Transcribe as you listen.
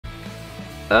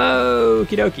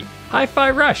Okie dokie.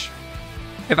 Hi-Fi Rush.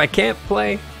 If I can't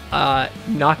play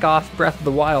knockoff Breath of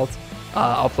the Wild,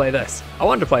 I'll play this. I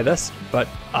wanted to play this, but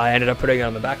I ended up putting it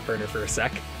on the back burner for a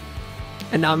sec.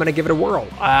 And now I'm gonna give it a whirl.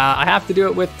 I have to do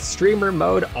it with streamer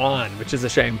mode on, which is a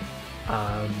shame.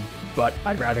 But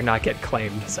I'd rather not get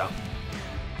claimed, so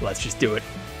let's just do it.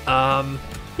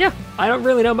 Yeah, I don't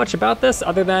really know much about this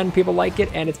other than people like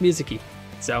it and it's music-y.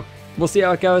 So we'll see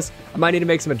how it goes. I might need to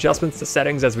make some adjustments to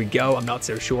settings as we go. I'm not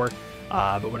so sure.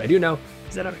 But what I do know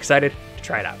is that I'm excited to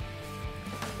try it out.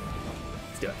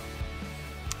 Let's do it.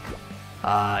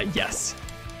 Yes.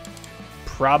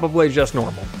 Probably just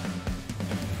normal.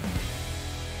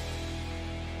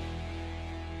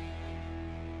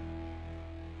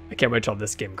 I can't wait till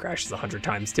this game crashes 100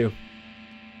 times too.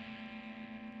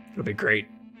 It'll be great.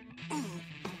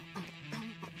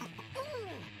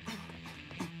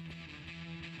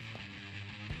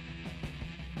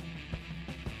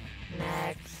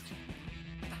 Next.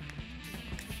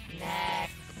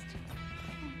 Next.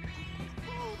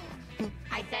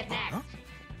 I said next. Huh?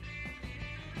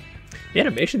 The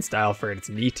animation style for it's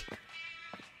neat.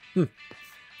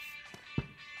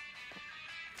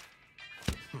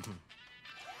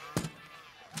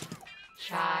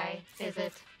 Shy, is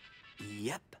it?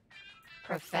 Yep.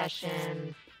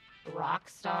 Profession, rock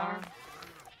star?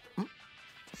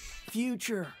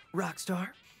 Future rock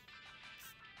star.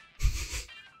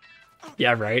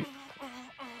 Yeah, right.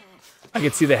 I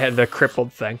can see the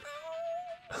crippled thing.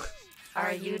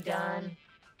 Are you done?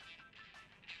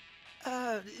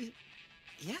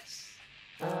 Yes.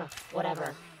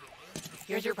 Whatever.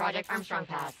 Here's your Project Armstrong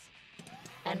pass.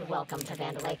 And welcome to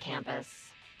Vandalay campus.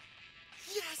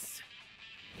 Yes!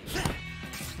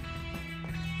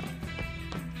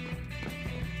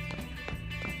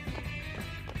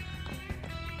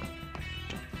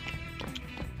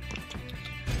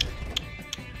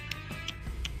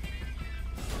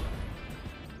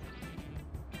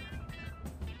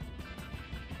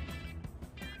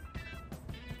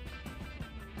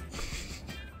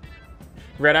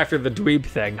 Right after the dweeb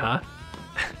thing, huh?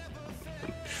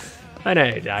 I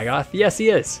know, Dagoth. Yes, he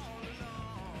is.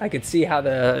 I can see how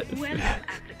the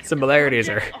similarities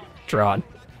are drawn.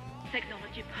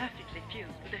 Technology perfectly fused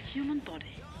with the human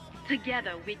body.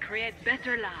 Together we create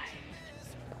better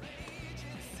lives.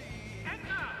 And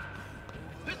now,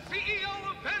 the CEO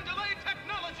of Vandalay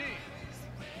Technology,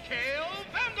 Kale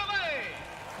Vandalay!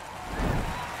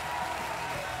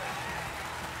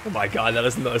 Oh my god, that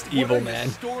is the most evil man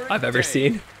I've ever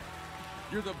seen.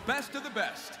 You're the best of the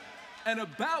best, and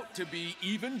about to be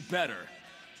even better.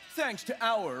 Thanks to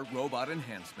our robot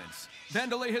enhancements,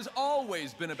 Vandalay has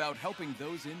always been about helping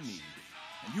those in need.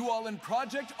 And you all in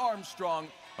Project Armstrong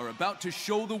are about to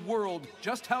show the world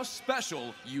just how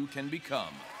special you can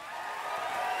become.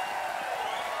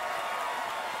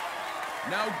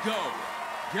 Now go.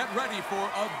 Get ready for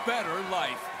a better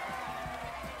life.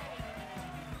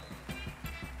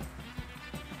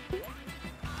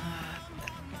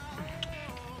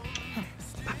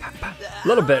 A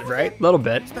little bit, right? A little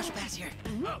bit. Special pass here.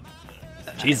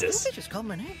 Jesus. Just call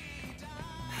my name.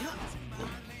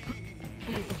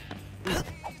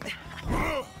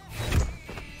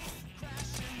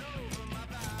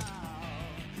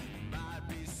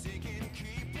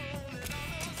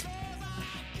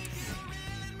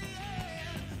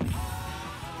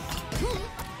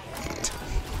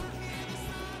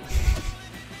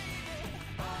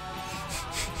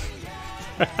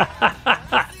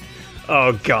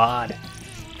 Oh god.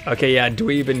 Okay, yeah,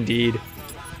 dweeb indeed.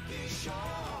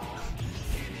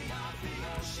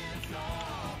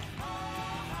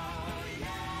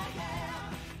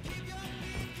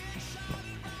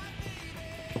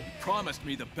 Promised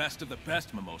me the best of the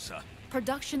best, Mimosa.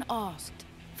 Production asked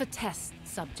for test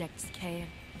subjects, Kale.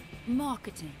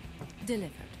 Marketing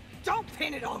delivered. Don't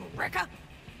pin it on Rekka.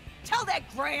 Tell that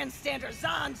grandstander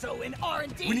Zanzo in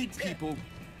R&D. We need people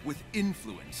with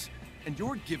influence, and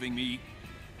you're giving me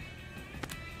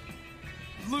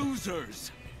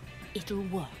losers. It'll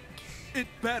work. It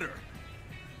better.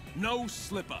 No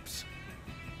slip-ups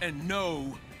and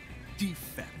no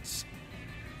defects.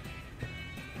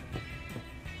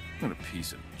 What a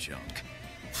piece of junk.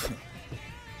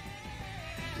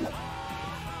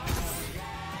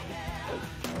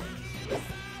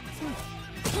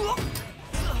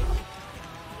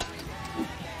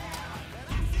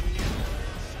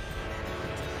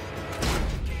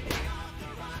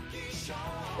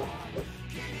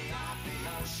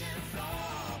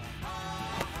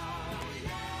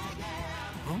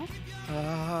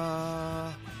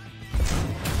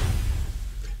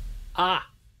 Ah.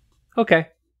 Okay.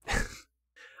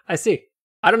 I see.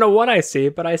 I don't know what I see,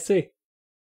 but I see.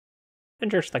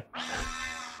 Interesting.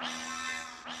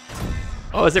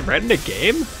 Oh, is it right in the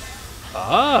game?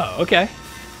 Oh, okay.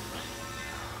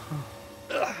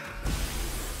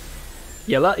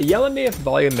 Yell at me if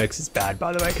volume mix is bad,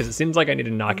 by the way, because it seems like I need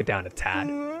to knock it down a tad.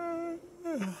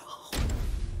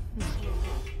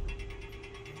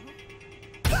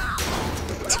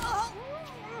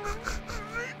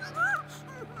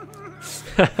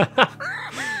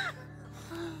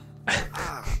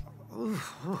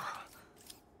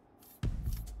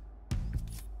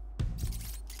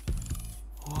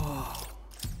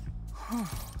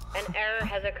 An error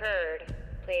has occurred.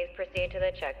 Please proceed to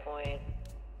the checkpoint.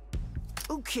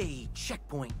 Okay,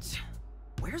 checkpoint.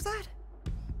 Where's that?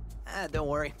 Don't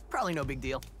worry. Probably no big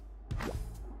deal.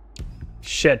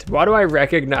 Shit, why do I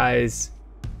recognize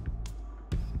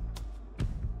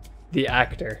the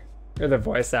actor, or the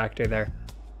voice actor there?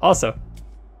 Also,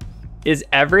 is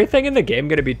everything in the game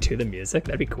gonna be to the music?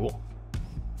 That'd be cool.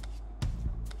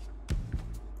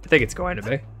 I think it's going to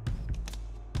be.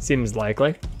 Seems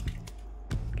likely.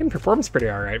 Game performs pretty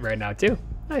alright right now too.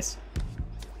 Nice.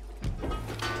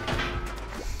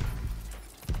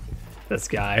 This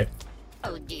guy.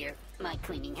 Oh dear, my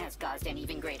cleaning has caused an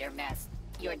even greater mess.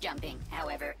 Your jumping,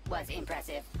 however, was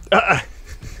impressive.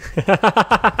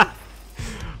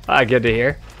 Good to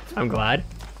hear. I'm glad.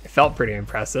 It felt pretty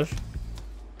impressive.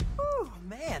 Oh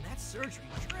man, that surgery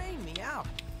drained me out.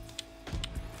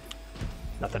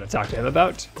 Nothing to talk to him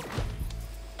about.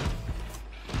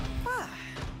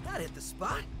 That hit the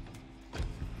spot.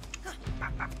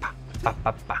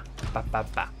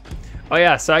 Oh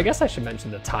yeah, so I guess I should mention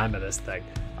the time of this thing.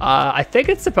 I think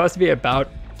it's supposed to be about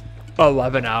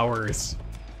 11 hours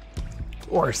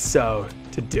or so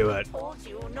to do it. Told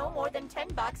you no more than 10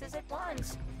 boxes at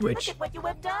once. Which- Look at what you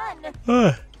have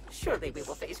done. Surely we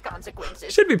will face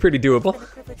consequences. Should be pretty doable. It's been a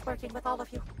privilege working with all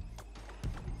of you.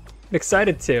 I'm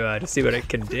excited to see what it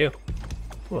can do.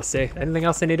 We'll see. Anything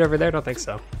else I need over there? Don't think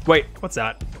so. Wait, what's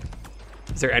that?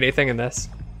 Is there anything in this?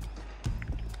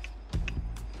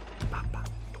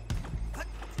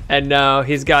 And no,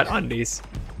 he's got undies.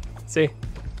 See?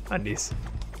 Undies.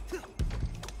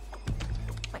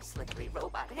 My slippery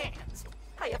robot hands.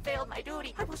 I have failed my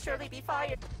duty. I will surely be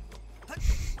fired.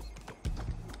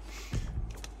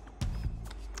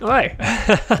 Oh, hey.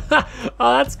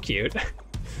 Oh, that's cute.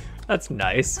 That's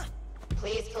nice.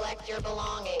 Please collect your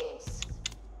belongings.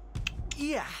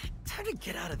 Yeah, time to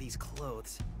get out of these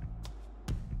clothes.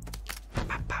 Boop,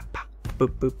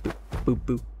 boop, boop, boop, boop,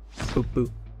 boop,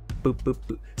 boop, boop, boop,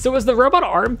 boop. So was the robot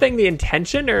arm thing the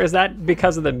intention, or is that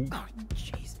because of the Oh,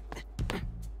 jeez.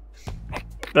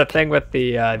 the thing with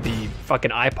the fucking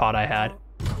iPod I had?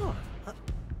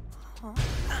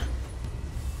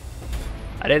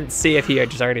 I didn't see if he had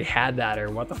just already had that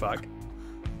or what the fuck.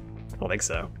 I don't think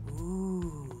so.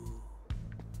 Ooh.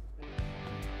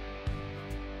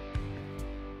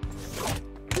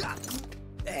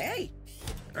 Hey.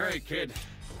 All right, kid.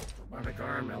 Robotic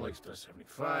arm,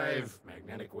 LX-75,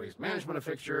 magnetic waste management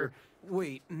fixture.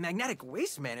 Wait, magnetic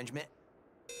waste management?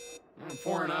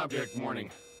 Foreign object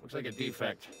warning. Looks like a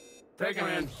defect. Take him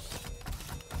in.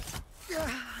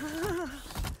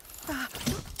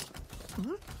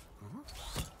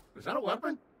 Is that a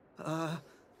weapon? I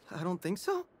don't think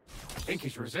so. I think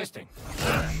he's resisting.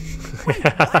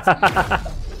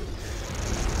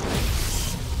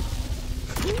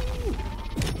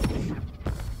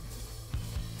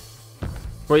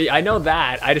 Well, I know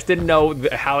that. I just didn't know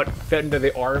how it fit into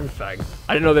the arm thing.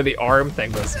 I didn't know that the arm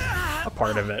thing was a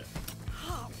part of it.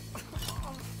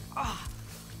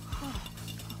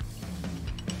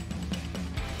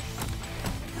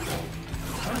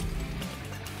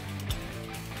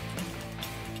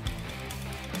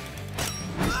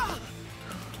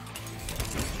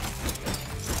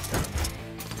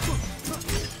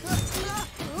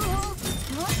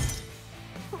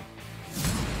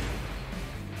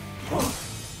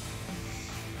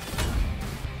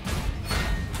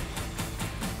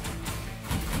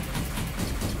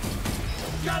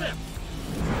 Got him!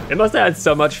 It must have had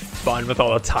so much fun with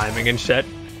all the timing and shit.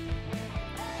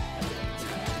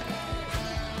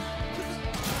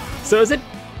 So is it,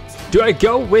 do I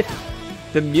go with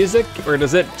the music or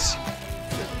does it,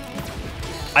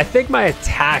 I think my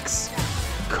attacks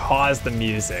cause the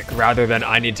music rather than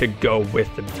I need to go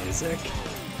with the music.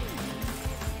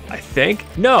 I think?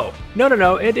 No,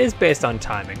 it is based on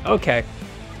timing. Okay,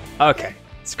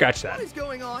 scratch that. What is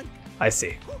going on? I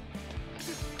see.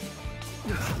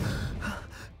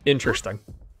 Interesting.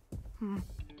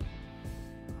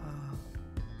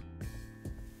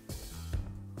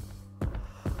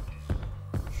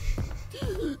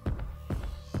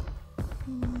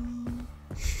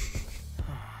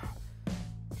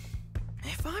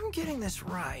 I'm getting this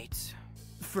right.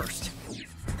 First,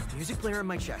 music player in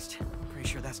my chest. Pretty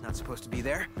sure that's not supposed to be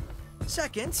there.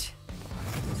 Second,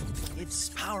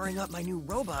 it's powering up my new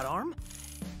robot arm.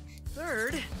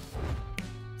 Third,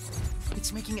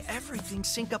 it's making everything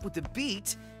sync up with the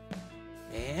beat.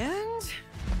 And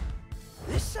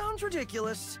this sounds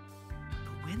ridiculous,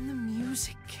 but when the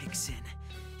music kicks in,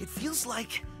 it feels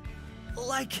like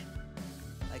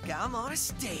I'm on a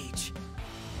stage.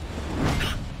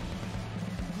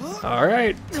 All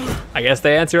right. I guess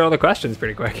they answered all the questions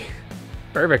pretty quick.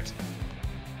 Perfect.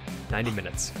 90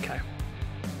 minutes. Okay.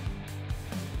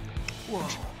 Whoa.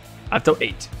 Up till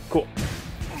 8. Cool.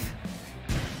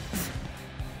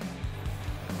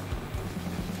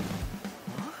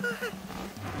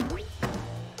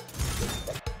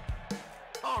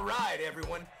 All right,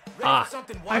 everyone. Ready for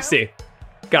something wild? I see.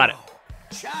 Got it.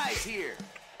 Chai's here,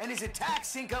 and his attacks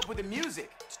sync up with the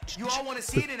music. You all want to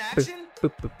see it in action?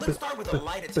 Let's start with a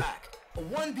light attack. A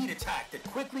one-beat attack that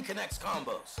quickly connects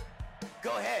combos.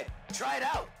 Go ahead, try it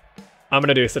out. I'm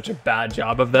gonna do such a bad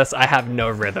job of this. I have no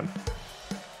rhythm.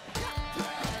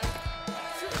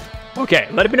 Okay,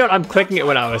 let me know I'm clicking it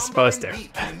when I was supposed to.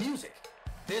 Music.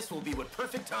 This will be what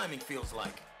perfect timing feels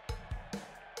like.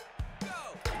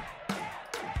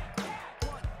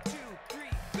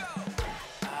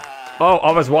 Oh,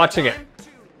 I was watching it.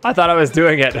 I thought I was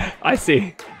doing it. I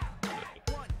see.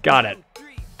 Got it.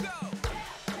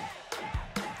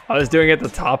 I was doing it the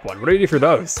top one. What do you do for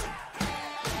those?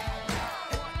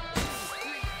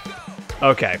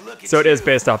 Okay, so it is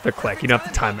based off the click. You don't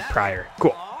have to time it prior.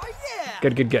 Cool.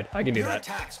 Good, good, good. I can do that.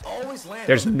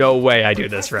 There's no way I do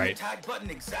this right. Attack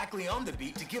button exactly on the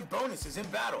beat to give bonuses in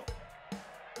battle.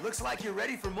 Looks like you're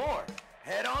ready for more.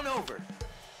 Head on over.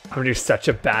 I'm gonna do such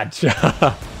a bad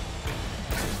job.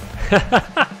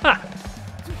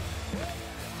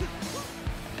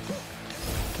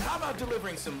 How about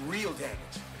delivering some real damage?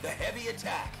 The heavy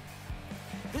attack.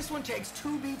 This one takes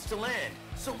 2 beats to land,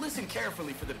 so listen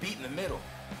carefully for the beat in the middle.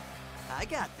 I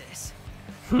got this.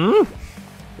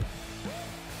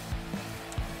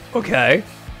 Okay.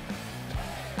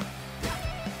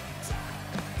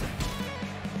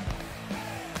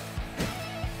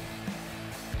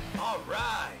 All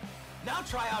right. Now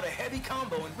try out a heavy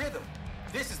combo in rhythm.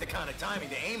 This is the kind of timing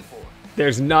to aim for.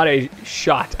 There's not a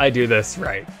shot I do this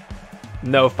right.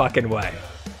 No fucking way.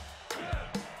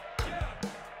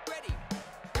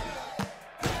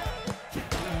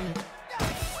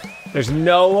 There's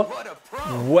no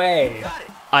way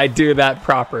I do that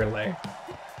properly.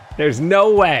 There's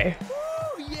no way.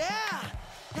 Ooh, yeah!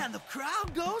 And the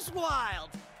crowd goes wild.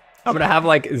 I'm gonna have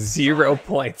like 0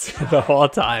 points the whole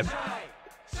time.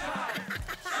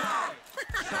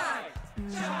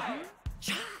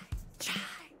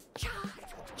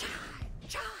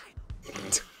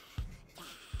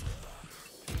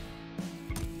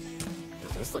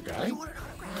 Is this the guy?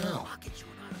 No.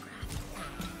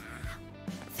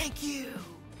 Thank you.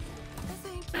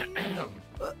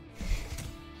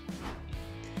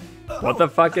 What the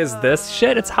fuck is this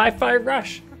shit? It's Hi-Fi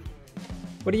Rush.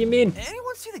 What do you mean?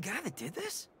 Anyone see the guy that did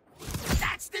this?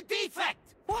 That's the defect!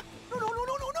 What? No,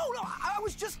 I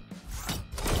was just...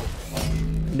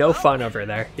 No fun over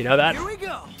there. You know that? Here we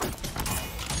go.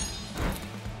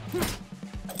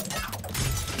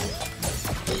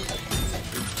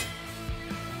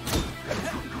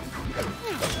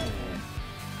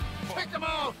 Pick them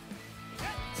out!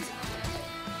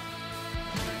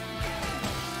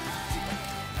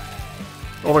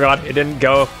 Oh my god, it didn't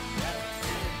go.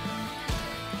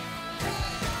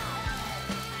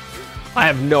 I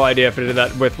have no idea if it did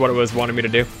that with what it was wanting me to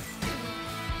do.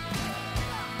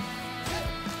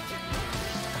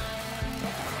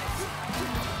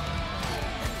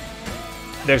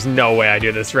 There's no way I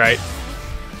do this right.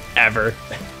 Ever.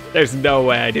 There's no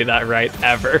way I do that right,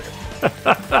 ever.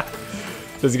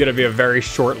 This is gonna be a very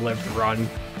short-lived run.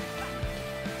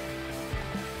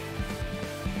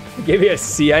 Give me a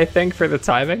C, I think, for the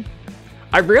timing.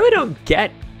 I really don't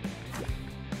get.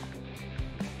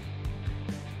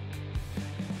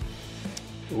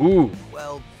 Ooh.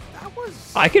 Well, that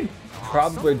was... I could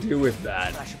probably do with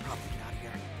that.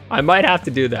 I might have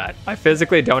to do that. I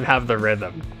physically don't have the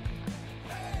rhythm.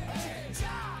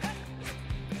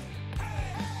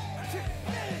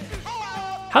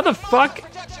 How the fuck?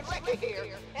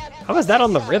 How is that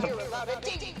on the rhythm?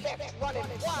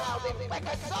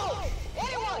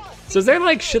 So is there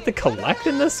like shit to collect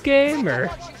in this game, or?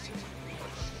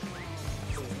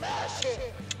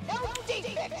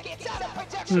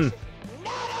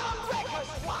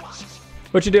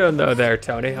 What you doing though there,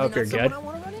 Tony? Hope you're good.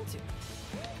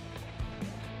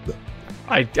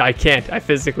 I can't. I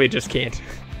physically just can't.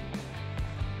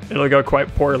 it'll go quite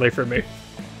poorly for me.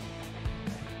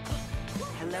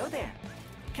 Hello there.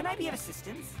 Can I be of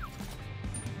assistance?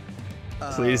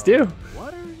 Please do.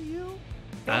 What are you?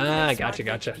 Ah, gotcha.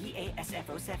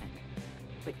 BASF-07,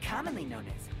 but commonly known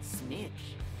as Smidge.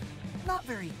 Not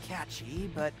very catchy,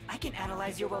 but I can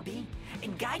analyze your well-being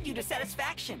and guide you to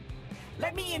satisfaction.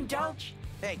 Let me indulge.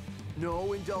 Hey,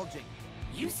 no indulging.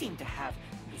 You seem to have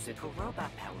musical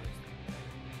robot powers.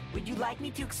 Would you like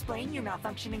me to explain your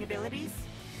malfunctioning abilities?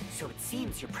 So it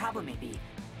seems your problem may be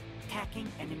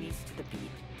attacking enemies to the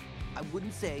beat. I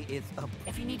wouldn't say it's a...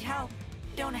 If you need help,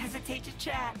 don't hesitate to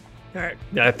chat. All right.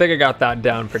 Yeah, I think I got that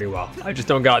down pretty well. I just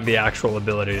don't got the actual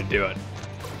ability to do it.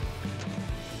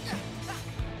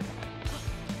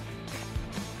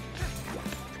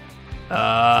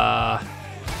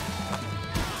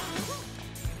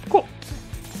 Cool.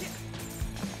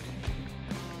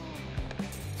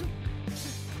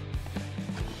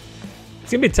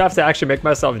 It's gonna be tough to actually make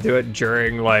myself do it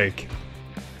during, like,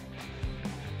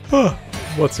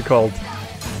 what's it called?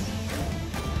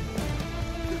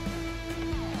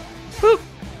 Boop.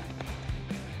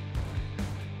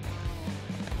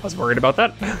 I was worried about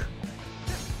that.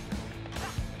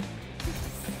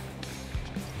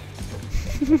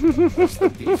 What's the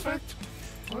defect?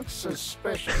 What's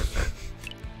suspicious?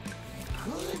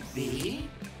 Could be.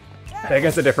 I think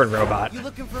it's a different robot. You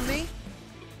looking for me?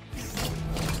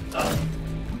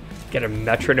 Get a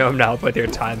metronome to help with your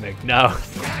timing. No.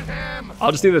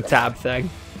 I'll just do the tab thing.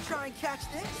 Try and catch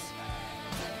this?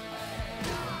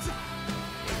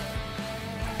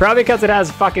 Probably because it has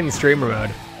fucking streamer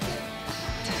mode.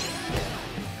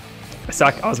 I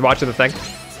suck. I was watching the thing.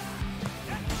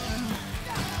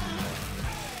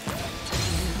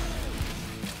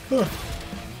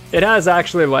 It has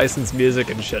actually licensed music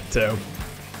and shit too,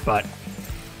 but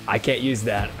I can't use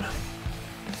that.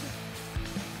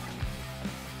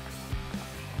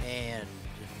 And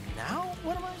now,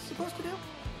 what am I supposed to do?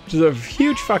 Which is a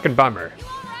huge fucking bummer.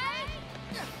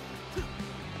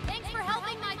 Thanks for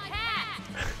helping my cat.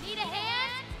 Need a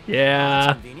hand? Yeah.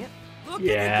 Looking to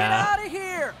get Yeah. out of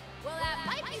here! Well, that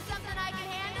might be something I can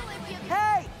handle if you...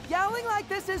 Hey, yelling like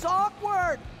this is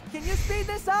awkward. Can you speed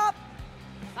this up?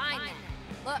 Fine then.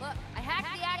 Look, I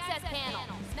hacked the access panel.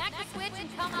 Smack the switch and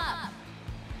come up.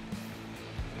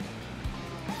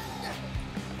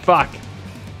 Fuck.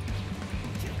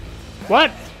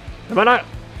 What? Am I not?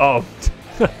 Oh.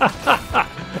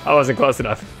 I wasn't close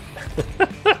enough.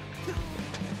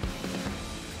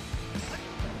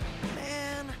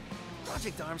 Man,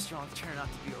 Project Armstrong's turned out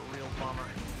to be a real bummer.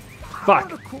 Fuck. I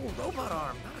want a cool robot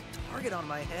arm, not a target on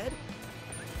my head.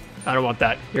 I don't want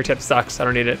that. Your tip sucks. I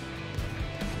don't need it.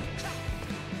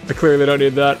 I clearly don't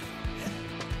need that.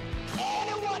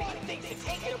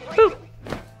 Boop.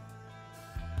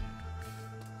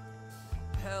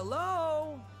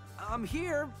 Hello? I'm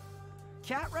here.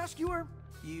 Cat rescuer?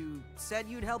 You said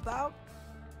you'd help out?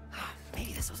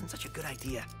 Maybe this wasn't such a good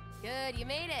idea. Good, you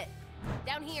made it.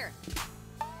 Down here.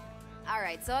 All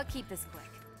right, so I'll keep this quick.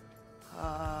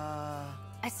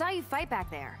 I saw you fight back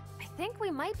there. I think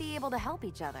we might be able to help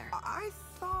each other. I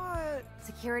thought...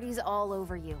 Security's all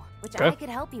over you, which Okay. I could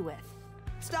help you with.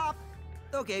 Stop!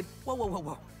 Okay,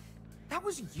 whoa. That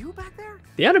was you back there?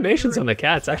 The animations on the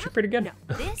cat's actually pretty good.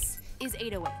 This is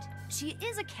 808. She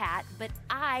is a cat, but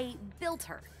I built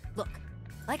her. Look,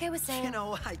 like I was saying... You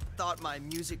know, I thought my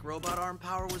music robot arm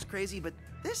power was crazy, but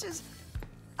this is...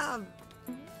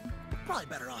 probably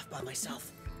better off by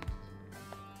myself.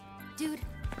 Dude,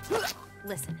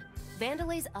 listen.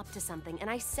 Vandelay's up to something, and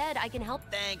I said I can help.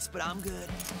 Thanks, but I'm good.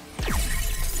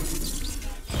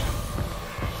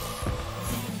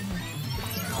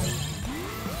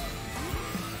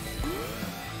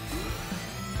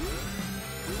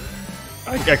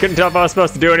 I couldn't tell if I was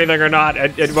supposed to do anything or not.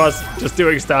 It was just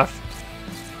doing stuff.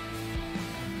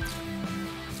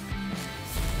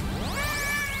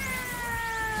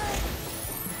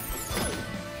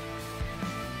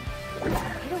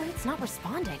 It's not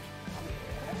responding.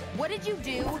 What did you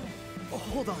do? Oh,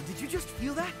 hold on, did you just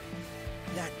feel that?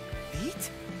 That beat?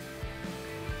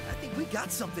 I think we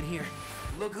got something here.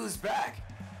 Look who's back.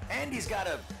 Andy's got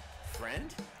a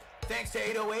friend? Thanks to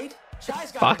 808,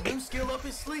 Chai's got Fuck. a new skill up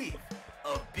his sleeve.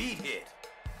 A beat hit.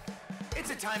 It's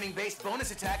a timing-based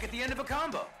bonus attack at the end of a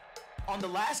combo. On the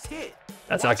last hit,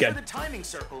 That's watch not good. for the timing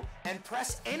circle and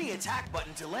press any attack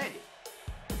button to land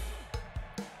it.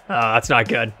 That's not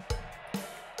good.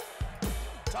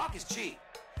 Talk is cheap.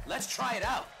 Let's try it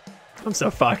out. I'm so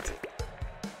fucked.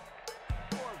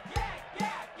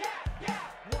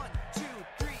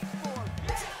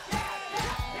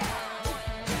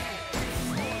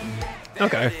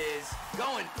 Okay.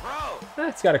 Going pro.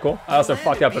 That's kind of cool. I also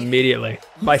fucked up immediately.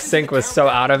 My sync was so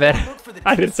out of it.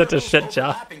 I did such a shit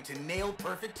job. To nail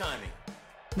perfect timing.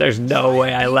 There's no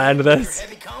way I land this.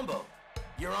 Heavy combo.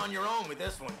 You're on your own with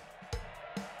this one.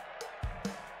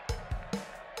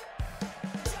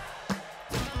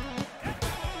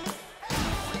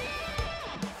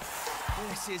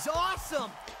 This is awesome.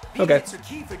 Okay.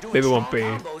 Maybe it won't be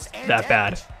that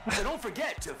bad. So don't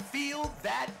forget to feel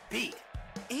that beat.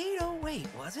 808,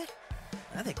 was it?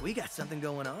 I think we got something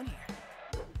going on here.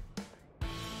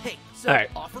 Hey, so all right.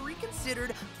 Offer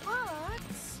reconsidered, but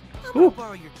I'm gonna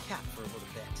borrow your cap for a little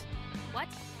bit. What?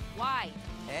 Why?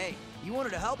 Hey, you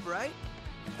wanted to help, right?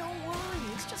 Don't worry,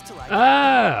 it's just till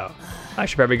Oh, I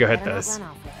should probably go hit this.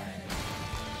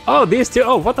 Oh, these two.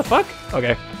 Oh, what the fuck?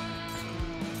 Okay.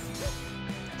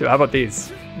 Dude, how about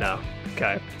these? No.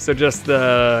 Okay. So just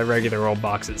the regular old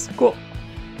boxes. Cool.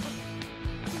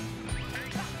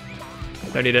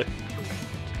 Don't need it.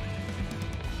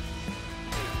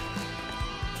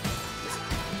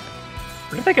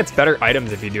 I think it's better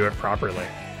items if you do it properly.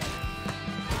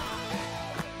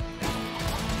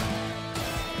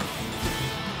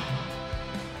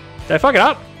 Did I fuck it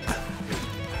up? I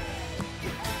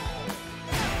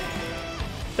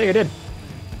think I did.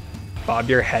 Bob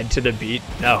your head to the beat.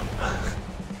 No.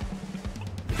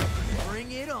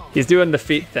 Bring it on. He's doing the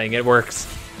feet thing. It works.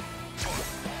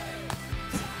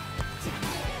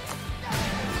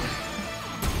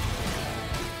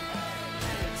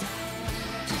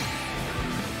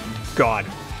 God.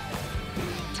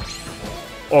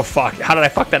 Oh fuck. How did I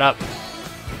fuck that up?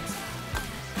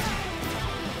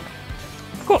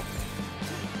 Cool.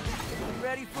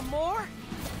 Ready for more?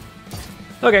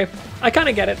 Okay. I kind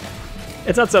of get it.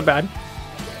 It's not so bad.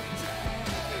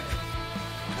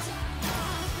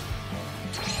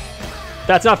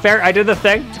 That's not fair. I did the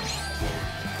thing.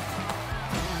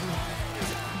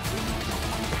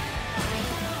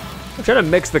 I'm trying to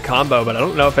mix the combo, but I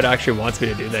don't know if it actually wants me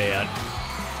to do that yet.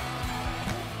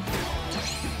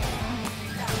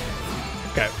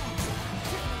 Okay.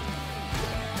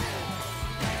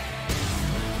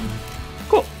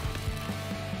 Cool.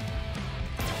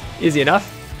 Easy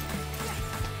enough.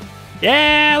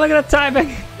 Yeah, look at the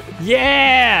timing.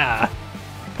 Yeah.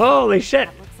 Holy shit.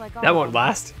 That won't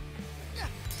last.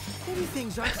 Maybe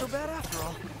things aren't so bad after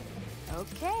all.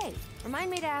 Okay.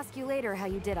 Remind me to ask you later how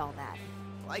you did all that.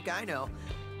 Like I know.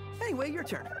 Anyway, your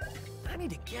turn. I need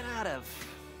to get out of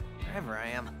wherever I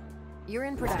am. You're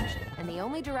in production, and the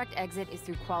only direct exit is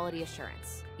through quality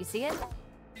assurance. You see it?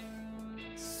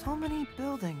 So many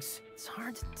buildings. It's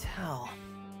hard to tell.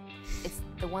 It's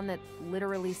the one that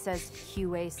literally says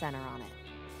QA Center on it.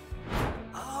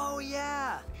 Oh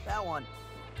yeah, that one.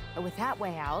 But with that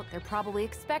way out, they're probably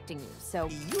expecting you, so...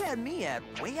 You had me at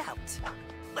way out.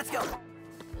 Let's go.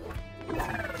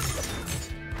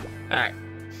 Alright.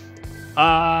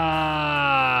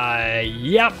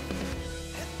 Yep.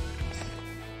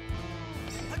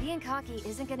 Being cocky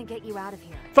isn't gonna get you out of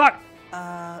here. Fuck!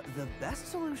 The best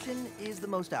solution is the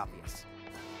most obvious.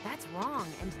 That's wrong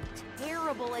and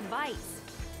terrible advice.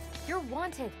 You're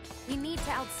wanted. You need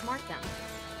to outsmart them.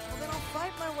 Well, then I'll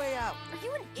fight my way out. Are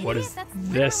you an idiot? What is That's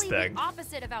this literally thing? the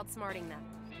opposite of outsmarting them.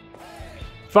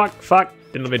 Fuck.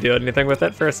 Didn't let me do anything with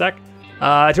it for a sec.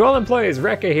 To all employees,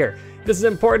 Rekka here. This is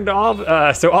important to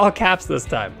all, so all caps this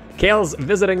time. Kale's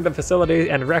visiting the facility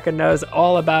and Rekka knows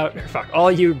all about,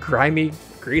 all you grimy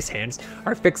grease hands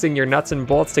are fixing your nuts and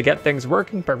bolts to get things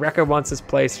working, but Rekka wants his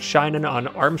place shining on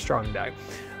Armstrong Day.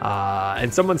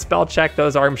 And someone spell check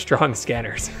those Armstrong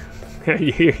scanners.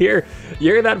 you hear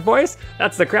that voice?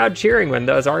 That's the crowd cheering when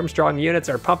those Armstrong units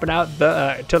are pumping out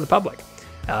to the public.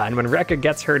 And when Rekka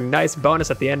gets her nice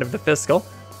bonus at the end of the fiscal,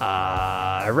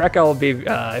 Rekka will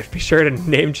be sure to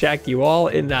name check you all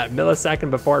in that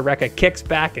millisecond before Rekka kicks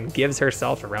back and gives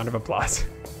herself a round of applause.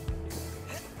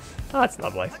 Oh, that's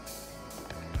lovely.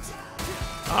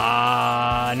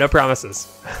 No promises.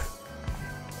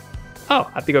 Oh,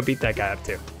 I have to go beat that guy up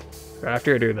too. Right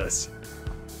after I do this.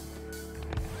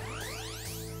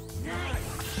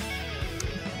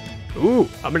 Ooh,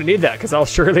 I'm gonna need that because I'll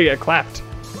surely get clapped.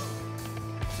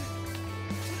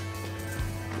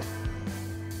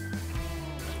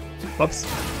 Whoops.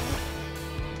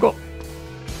 Cool.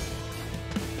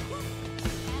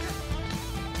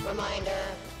 Reminder,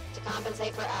 to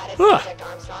compensate for added Project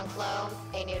Armstrong flow,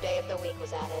 a new day of the week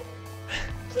was added.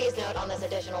 Please note on this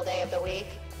additional day of the week,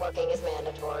 working is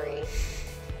mandatory.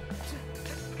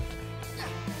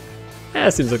 Yeah,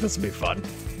 it seems like this will be fun.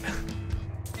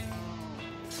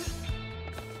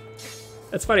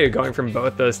 It's funny going from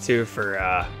both those two for,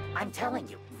 I'm telling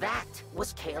you, that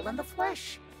was Kale in the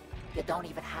flesh. You don't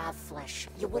even have flesh.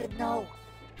 You wouldn't know.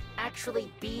 Actually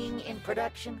being in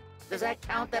production, Does that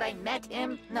count that I met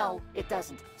him? No, it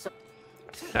doesn't. So.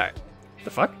 Alright.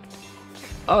 The fuck?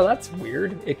 Oh, that's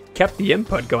weird. It kept the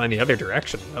input going the other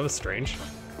direction. That was strange.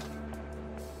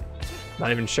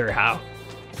 Not even sure how.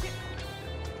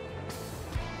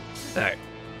 Alright.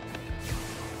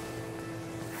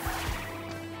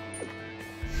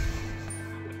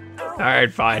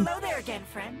 Alright, fine. Hello there again,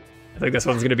 friend. I think this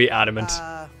one's gonna be adamant.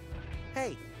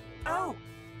 Hey. Oh,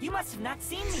 you must have not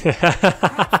seen me.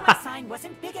 Perhaps my sign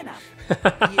wasn't big enough.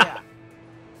 Yeah.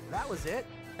 That was it.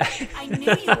 I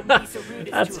knew you wouldn't be so rude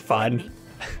as That's to fun. avoid me.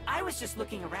 I was just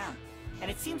looking around,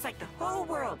 and it seems like the whole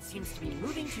world seems to be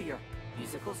moving to your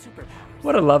musical superpowers.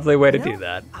 What a lovely way to do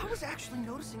that. I was actually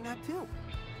noticing that too.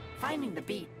 Finding the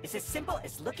beat is as simple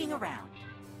as looking around.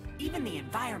 Even the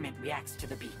environment reacts to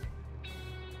the beat.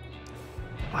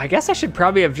 I guess I should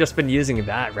probably have just been using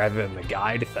that rather than the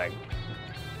guide thing.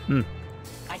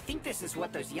 I think this is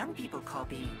what those young people call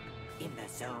being in the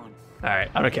zone. Alright,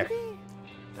 I don't care.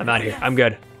 I'm out here. I'm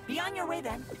good. Be on your way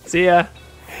then. See ya.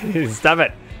 Stop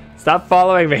it. Stop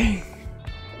following me.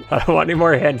 I don't want any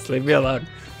more hints. Leave me alone.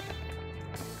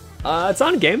 It's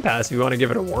on Gamepass if you want to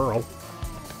give it a whirl.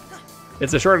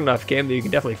 It's a short enough game that you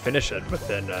can definitely finish it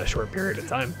within a short period of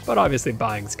time. But obviously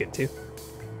buying's good too.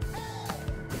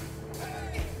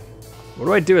 What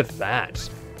do I do with that?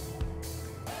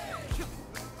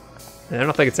 I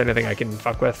don't think it's anything I can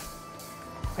fuck with.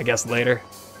 I guess later.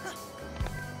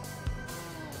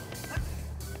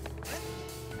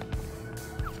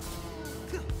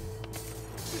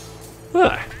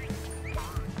 Huh.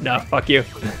 No, fuck you.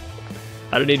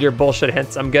 I don't need your bullshit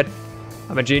hints. I'm good.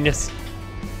 I'm a genius.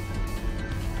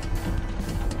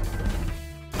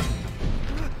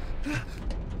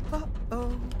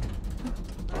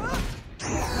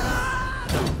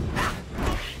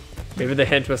 Maybe the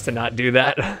hint was to not do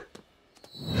that.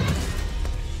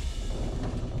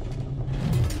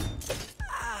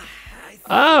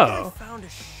 Oh. I found a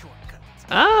shortcut.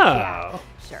 Oh. Yeah,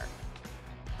 sure.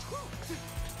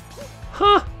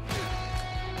 Huh.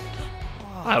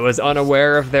 I was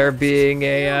unaware of there being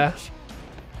a,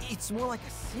 It's more like a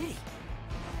city.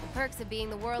 The perks of being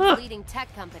the world's leading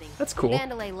tech company. That's cool.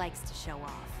 Vandalay likes to show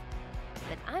off.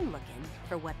 But I'm looking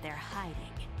for what they're hiding.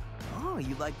 Oh,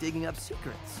 you like digging up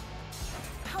secrets.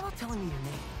 How about telling me your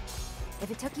name? If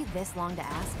it took you this long to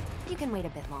ask, you can wait a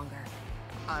bit longer.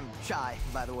 I'm shy,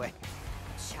 by the way.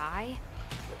 Shy?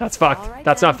 That's fucked. Alright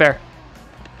That's then. not fair.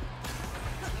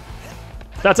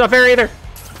 That's not fair either.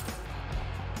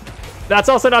 That's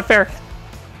also not fair.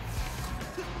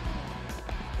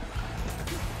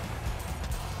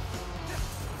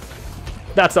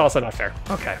 That's also not fair.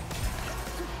 Okay.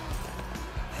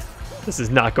 This is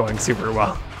not going super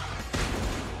well.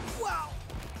 Wow,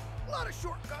 a lot of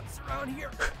shortcuts around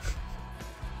here.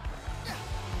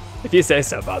 If you say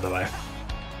so, by the way.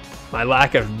 My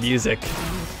lack of music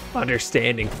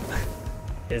understanding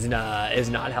is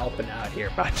not helping out here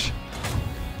much.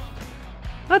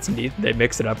 That's neat. They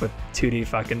mix it up with 2D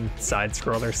fucking side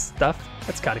scroller stuff.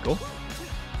 That's kind of cool.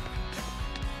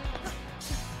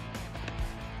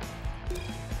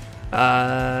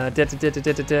 I don't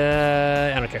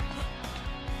care.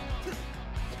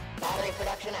 Battery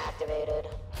production activated.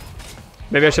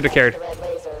 Maybe I should have cared. The red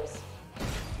lasers.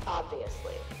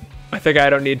 Obviously. I think I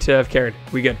don't need to have cared.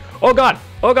 We good. Oh god!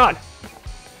 Oh god!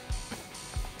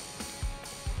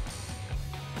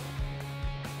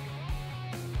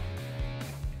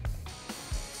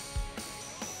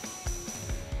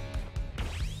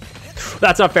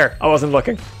 That's not fair. I wasn't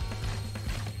looking.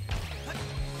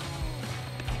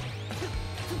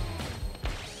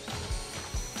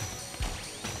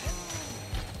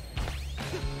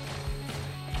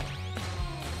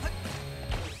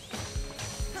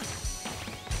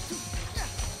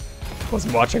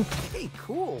 Wasn't watching. Hey,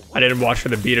 cool. I didn't watch for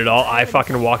the beat at all. I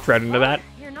fucking walked right into that.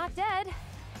 You're not dead.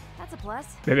 That's a plus.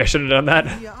 Maybe I should have done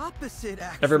that. The opposite,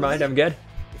 actually. Never mind, I'm good.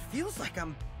 It feels like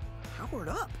I'm powered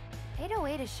up.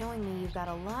 808 is showing me you've got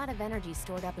a lot of energy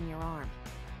stored up in your arm.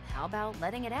 How about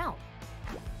letting it out?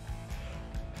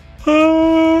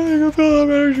 Oh, I can feel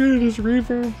that energy. This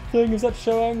reverb thing, is that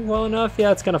showing well enough?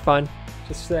 Yeah, it's kind of fine.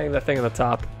 Just saying the thing on the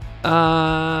top.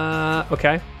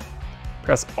 Okay.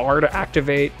 Press R to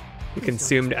activate the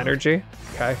consumed energy.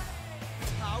 Okay.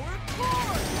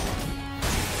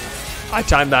 I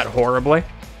timed that horribly.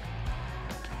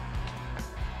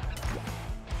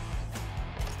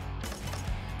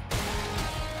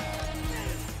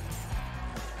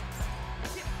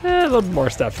 A little more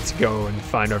stuff to go and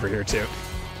find over here too.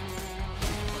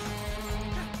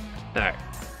 Alright.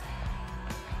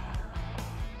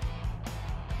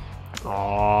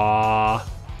 Aww.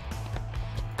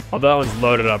 Although that one's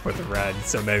loaded up with red,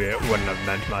 so maybe it wouldn't have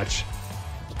meant much.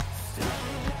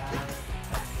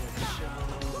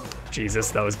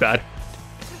 Jesus, that was bad.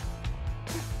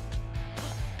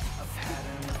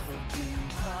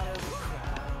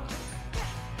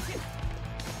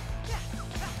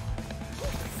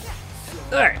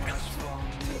 Alright.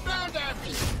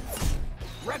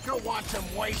 Wrecker wants him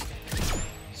wasted,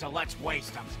 so let's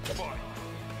waste him.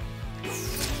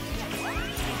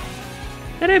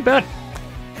 It ain't bad.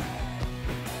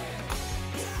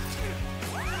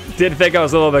 Did think I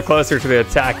was a little bit closer to the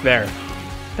attack there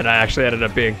than I actually ended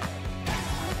up being.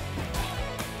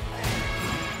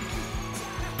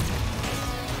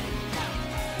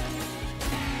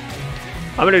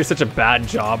 I'm gonna do such a bad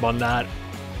job on that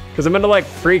because I'm gonna like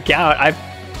freak out.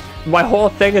 My whole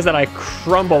thing is that I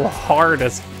crumble hard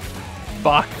as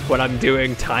fuck when I'm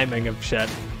doing timing of shit.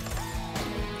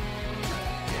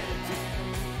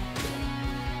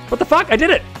 What the fuck? I did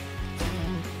it!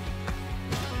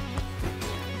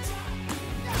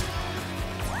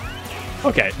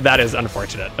 Okay, that is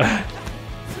unfortunate.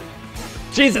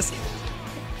 Jesus!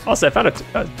 Also, I found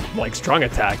a like strong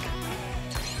attack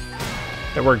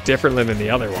that worked differently than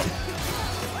the other one.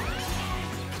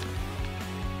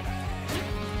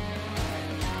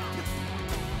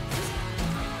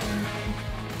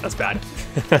 That's bad.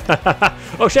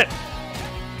 Oh shit!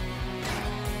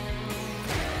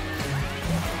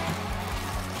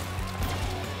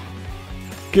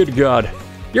 Good God.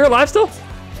 You're alive still?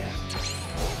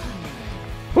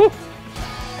 Woo!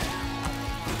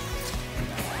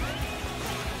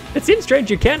 It seems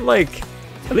strange, you can't like,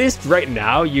 at least right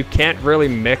now, you can't really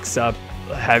mix up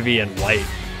heavy and light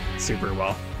super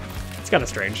well. It's kind of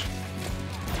strange.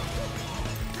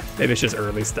 Maybe it's just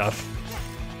early stuff.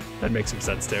 That makes some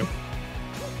sense too.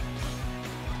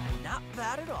 Not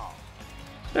bad at all.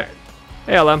 Alright.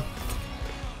 Hey, LM.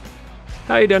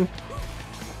 How you doing?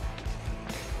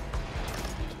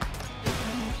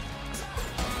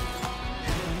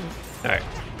 Alright.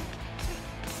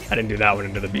 I didn't do that one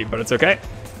into the beat, but it's okay.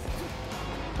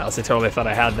 I also totally thought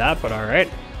I had that, but alright.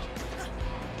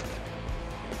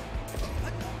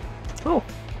 Oh.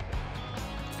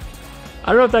 I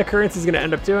don't know what that currency is going to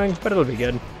end up doing, but it'll be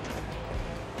good.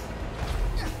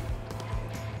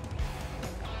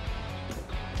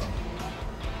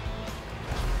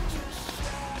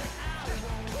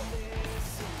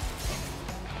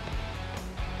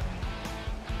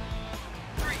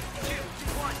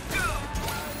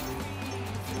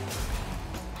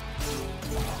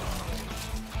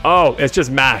 Oh, it's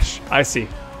just mash. I see.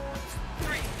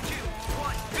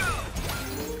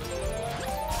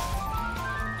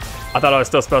 I thought I was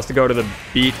still supposed to go to the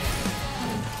beat.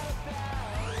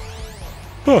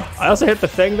 I also hit the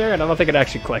thing there, and I don't think it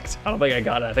actually clicked. I don't think I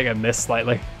got it. I think I missed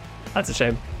slightly. That's a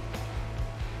shame.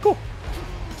 Cool.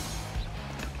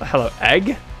 Hello,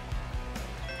 egg?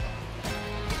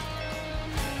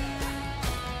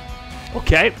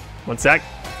 Okay, one sec.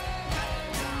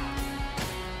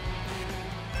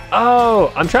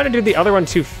 Oh, I'm trying to do the other one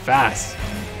too fast.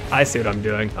 I see what I'm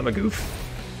doing. I'm a goof.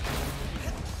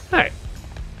 All right.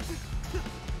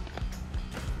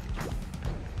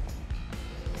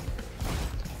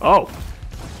 Oh.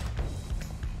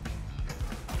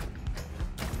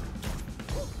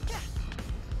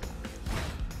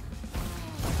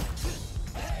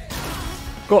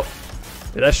 Cool.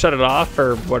 Did that shut it off,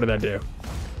 or what did that do?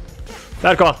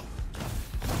 Bad call.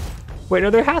 Wait, no,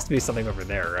 there has to be something over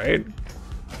there, right?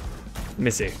 Let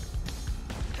me see.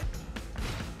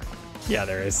 Yeah,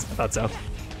 there is. I thought so.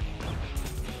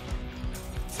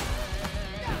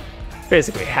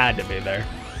 Basically had to be there.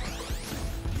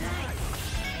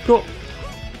 Cool.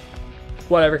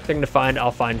 Whatever, thing to find,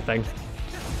 I'll find a thing.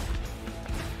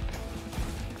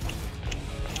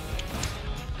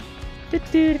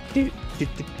 It's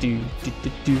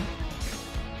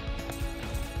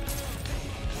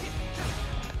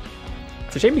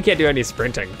a shame you can't do any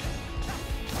sprinting.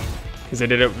 Because I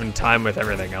did it in time with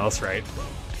everything else, right?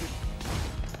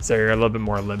 So you're a little bit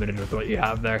more limited with what you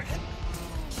have there.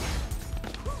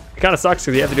 It kind of sucks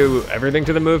because you have to do everything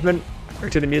to the movement, or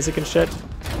to the music and shit.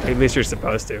 Or at least you're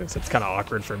supposed to, so it's kind of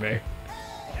awkward for me.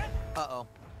 Uh-oh.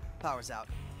 Power's out.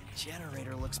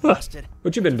 Generator looks busted.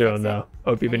 What you been doing, though?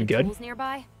 Hope you've been good? Tools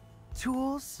nearby?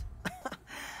 Tools?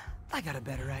 I got a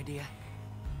better idea.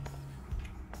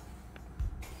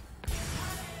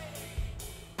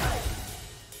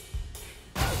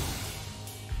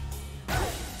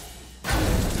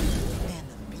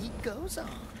 Goes on.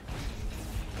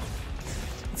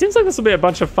 It seems like this will be a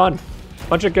bunch of fun.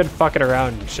 Bunch of good fucking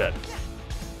around and shit.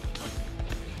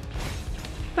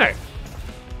 Alright.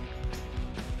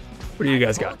 What do you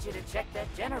guys got? You to check that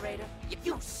generator. You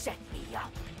You set me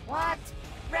up. What?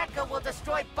 Rekka will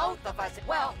destroy both of us.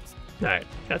 Well... Alright,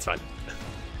 that's fine.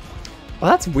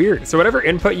 Well, that's weird. So whatever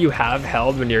input you have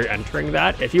held when you're entering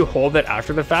that, if you hold it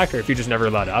after the fact, or if you just never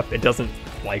let up, it doesn't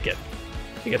like it.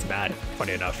 It gets mad,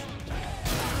 funny enough.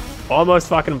 Almost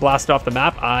fucking blast off the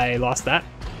map. I lost that.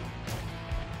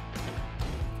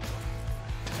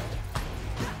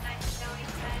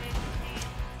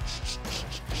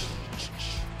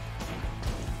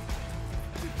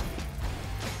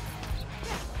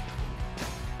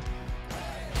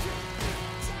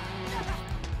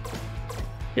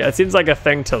 Yeah, it seems like a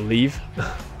thing to leave,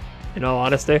 in all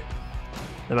honesty.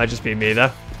 That might just be me,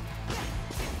 though.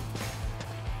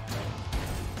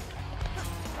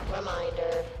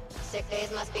 Reminder, sick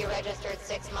days must be registered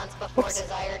 6 months before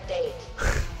desired date.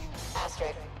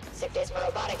 Asterisk, sick days for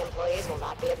robotic employees will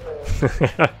not be approved.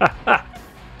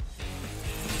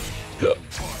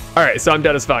 Alright, so I'm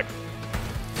dead as fuck.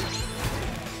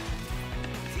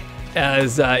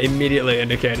 As immediately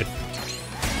indicated.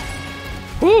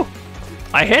 Woo!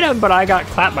 I hit him, but I got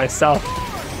clapped myself.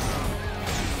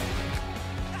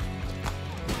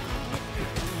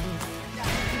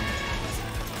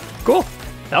 Cool.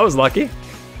 That was lucky.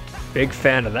 Big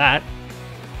fan of that.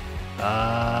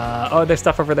 Oh, there's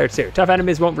stuff over there too. Tough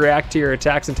enemies won't react to your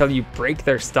attacks until you break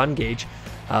their stun gauge.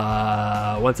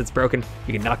 Once it's broken,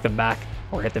 you can knock them back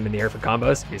or hit them in the air for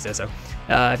combos, if you say so.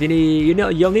 If you need,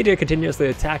 you'll need to continuously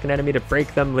attack an enemy to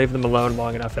break them. Leave them alone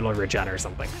long enough, it'll regen or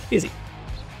something. Easy.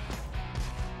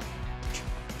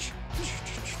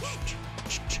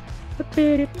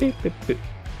 Well,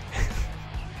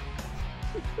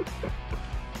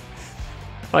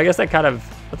 I guess that kind of...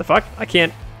 What the fuck? I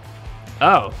can't...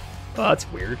 Oh. Well,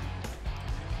 that's weird.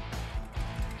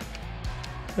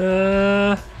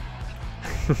 Ah.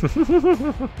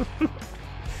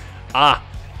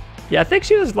 Yeah, I think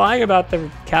she was lying about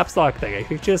the caps lock thing. I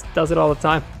think she just does it all the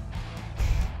time.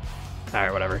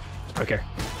 Alright, whatever. I don't care.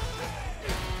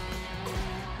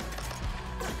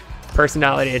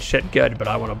 Personality and shit good, but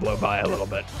I want to blow by a little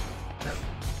bit.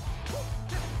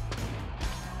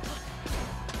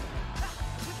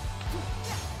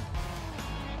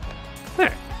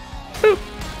 There. Boop.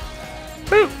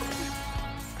 Boop.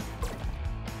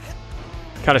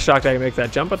 Kind of shocked I can make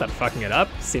that jump without fucking it up.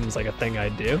 Seems like a thing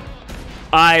I'd do.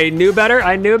 I knew better.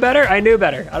 I knew better. I knew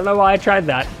better. I don't know why I tried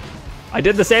that. I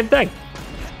did the same thing.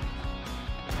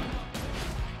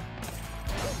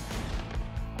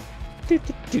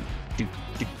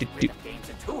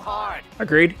 Too hard.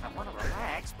 Agreed. I want to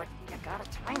relax, but you gotta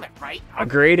time it right.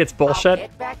 Agreed, it's bullshit. I'll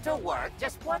get back to work.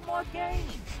 Just one more game.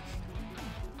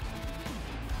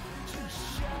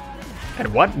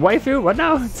 And what, waifu? What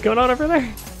now? What's going on over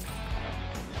there?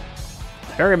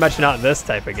 Very much not this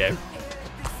type of game.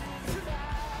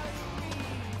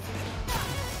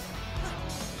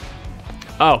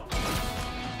 Oh.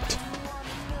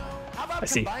 I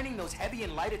see. Combining those heavy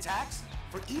and light attacks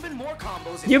for even more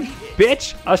combos. You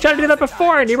bitch! I was trying to do that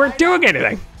before and you weren't doing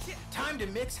anything. Time to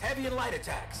mix heavy and light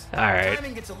attacks. All right.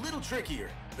 Timing gets a little trickier,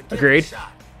 but agreed.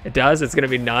 It does. It's gonna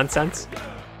be nonsense.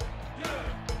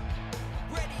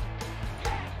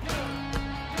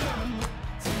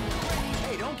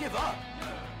 Hey, don't give up.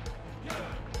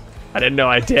 I didn't know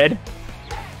I did.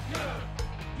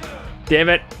 Damn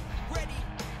it.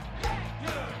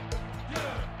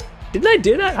 Didn't I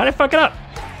do that? How did I fuck it up?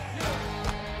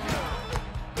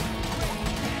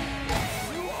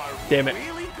 Damn it.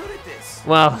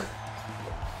 Well,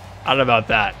 I don't know about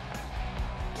that.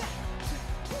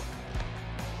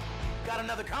 Got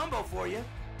another combo for you.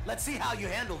 Let's see how you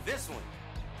handle this one.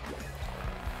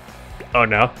 Oh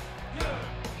no.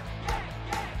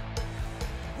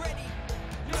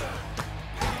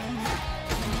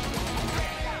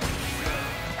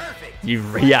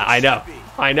 Yeah, I know.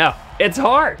 I know. It's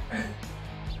hard.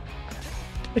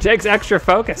 It takes extra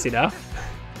focus, you know?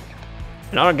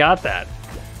 And I don't got that.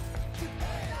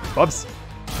 Whoops.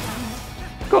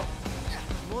 Cool.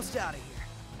 Almost out of here.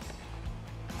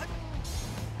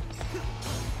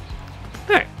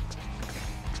 Alright.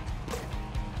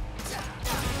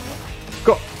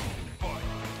 Cool.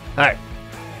 Alright.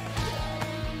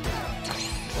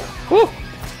 Woo!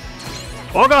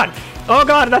 Oh god! Oh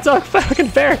god, that's not fucking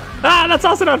fair! Ah, that's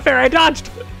also not fair, I dodged!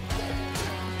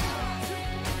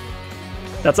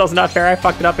 That's also not fair, I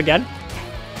fucked it up again.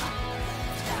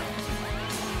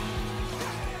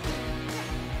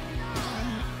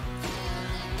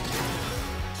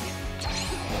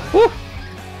 Woo!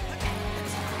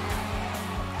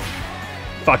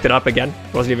 Fucked it up again.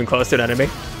 Wasn't even close to an enemy.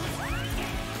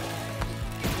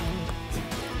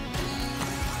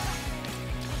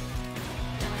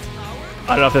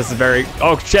 I don't know if this is very...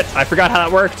 Oh, shit. I forgot how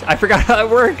that worked. I forgot how that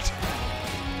worked.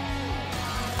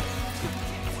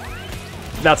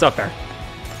 That's not fair.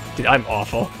 Dude, I'm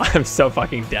awful. I'm so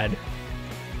fucking dead.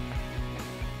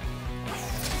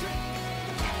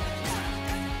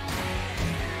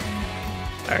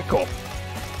 Alright, cool.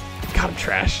 God, I'm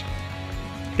trash.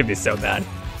 It's gonna be so bad.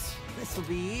 This will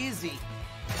be easy.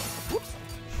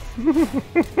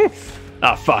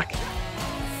 Oh, fuck.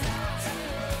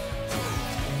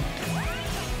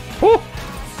 Woo!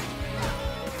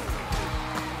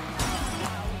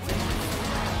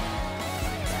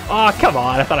 Oh, come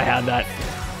on. I thought I had that.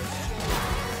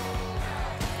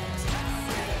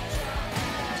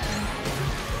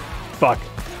 Fuck.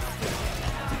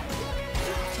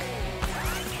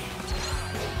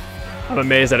 I'm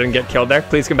amazed I didn't get killed there.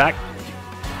 Please come back.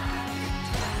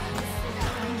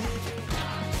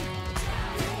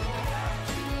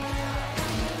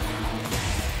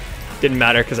 Didn't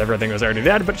matter because everything was already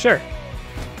dead, but sure.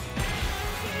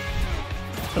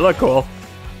 It looked cool,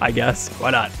 I guess.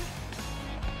 Why not?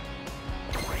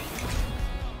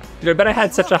 Dude, I bet I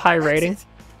had such a high rating.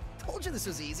 Told you this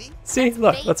was easy. See,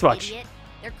 look, let's watch. Idiot.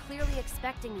 They're clearly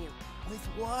expecting you. With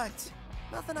what?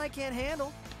 Nothing I can't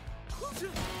handle.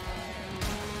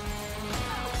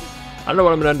 I don't know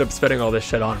what I'm gonna end up spending all this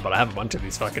shit on, but I have a bunch of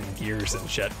these fucking gears and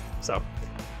shit, so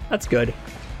that's good.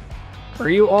 Are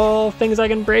you all things I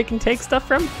can break and take stuff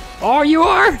from? Oh, you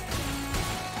are!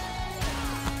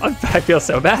 I feel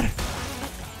so bad.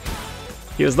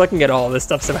 He was looking at all this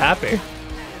stuff so happy.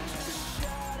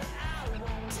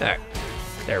 Alright,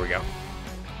 there we go.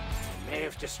 May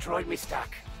have destroyed me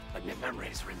stack, but my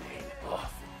memories remain. Oh,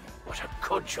 what a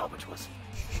good job it was.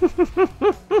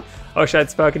 Oh, should I had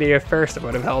spoken to you first, I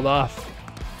would have held off.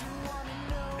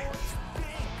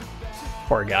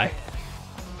 Poor guy.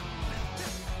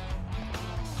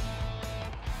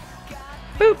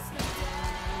 Boop.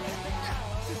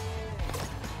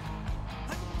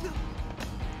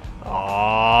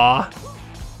 Aww.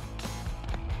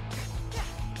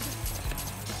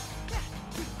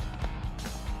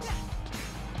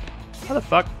 How the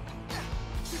fuck?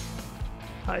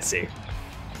 I see.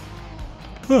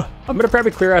 I'm gonna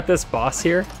probably clear out this boss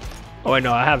here. Oh, I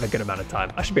know, I have a good amount of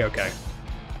time. I should be okay.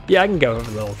 Yeah, I can go a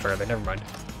little further, never mind.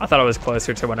 I thought I was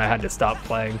closer to when I had to stop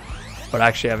playing, but I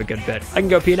actually have a good bit. I can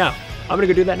go pee now. I'm gonna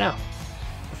go do that now,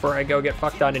 before I go get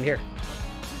fucked on in here.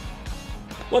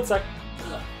 1 sec.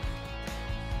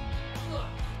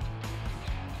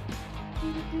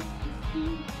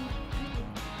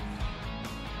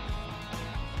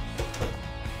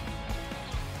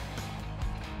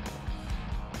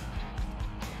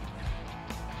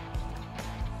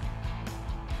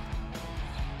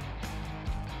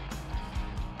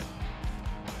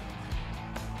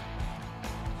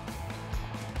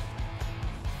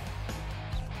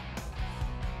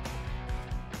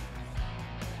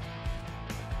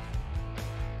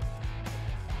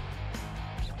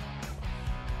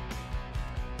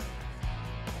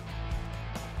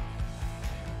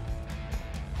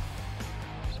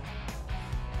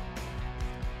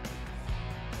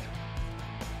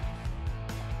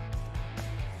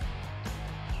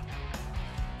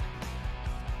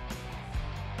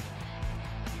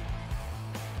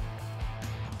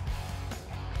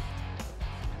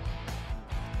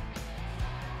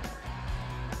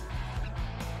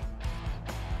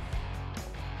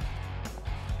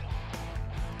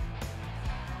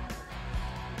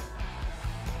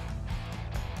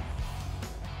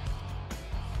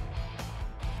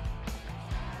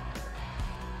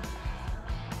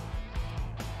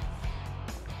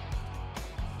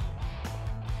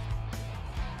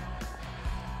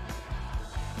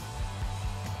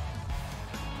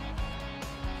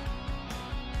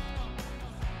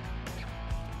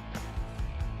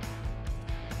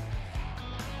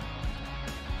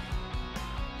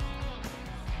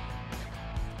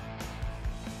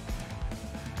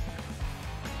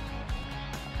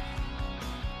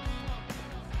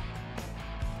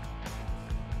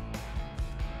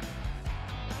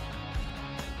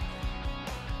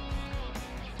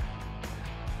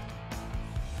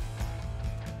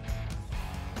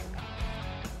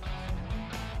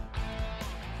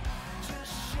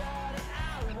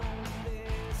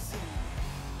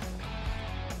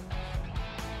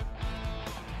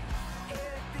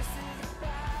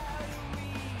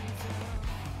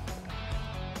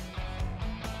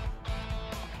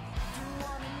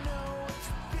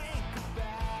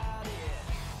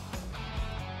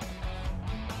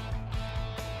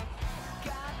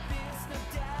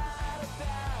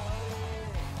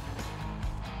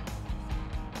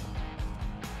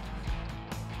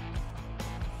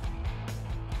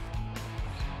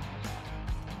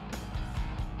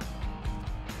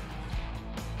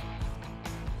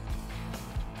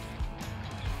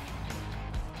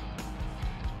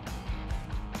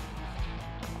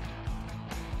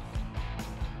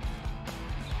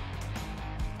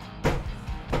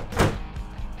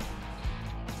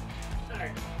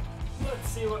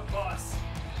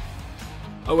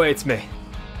 awaits me.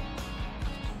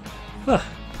 Huh.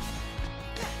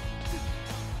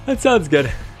 That sounds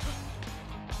good.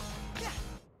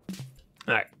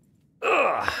 Alright.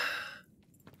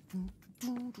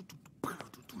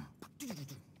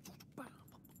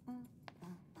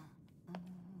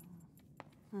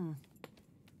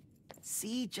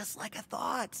 See, just like I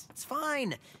thought. It's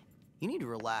fine. You need to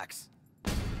relax.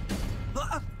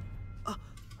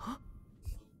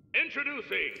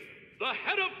 Introducing the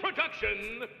head of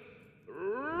production,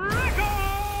 Rekka!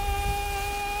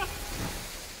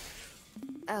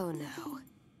 Oh no.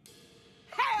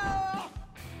 Hell!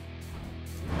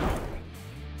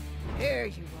 There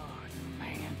you are,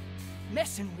 man.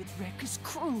 Messing with Rekka's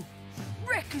crew,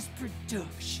 Rekka's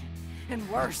production, and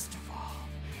worst of all,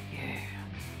 yeah,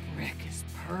 Rekka's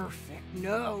perfect,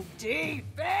 no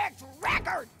defect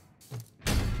record!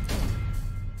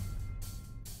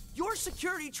 Your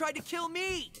security tried to kill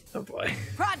me! Oh boy.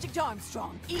 Project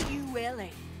Armstrong, EULA.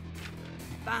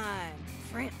 Fine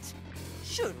print.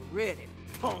 Should've read it,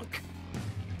 punk.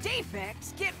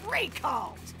 Defects get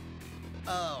recalled.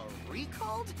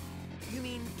 Recalled? You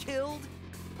mean killed?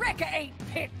 Rekka ain't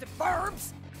picked the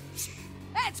verbs.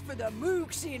 That's for the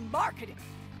mooks in marketing.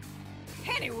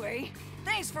 Anyway,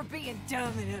 thanks for being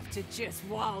dumb enough to just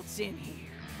waltz in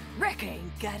here. Rekka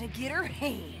ain't gotta get her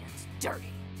hands dirty.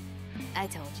 I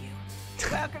told you.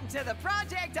 Welcome to the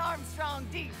Project Armstrong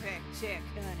defect check,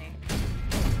 honey.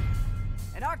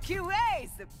 And our QA's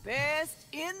the best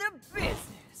in the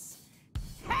business.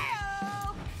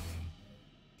 Hell!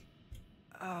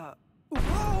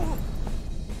 Whoa!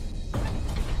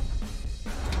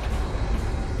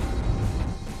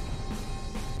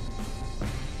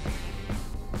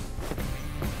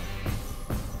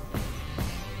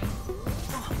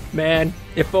 Man,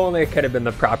 if only it could have been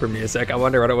the proper music. I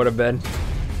wonder what it would have been.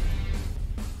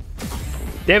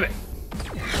 Damn it.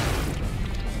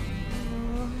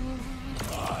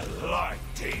 I like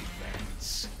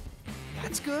defense.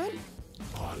 That's good.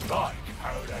 I like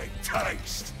how they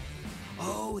taste.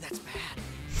 Oh, that's bad.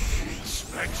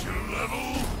 Inspection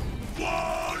level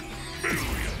 1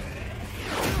 million.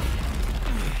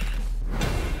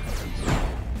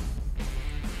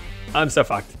 I'm so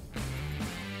fucked.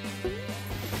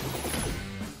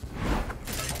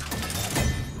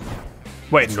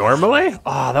 Wait, normally?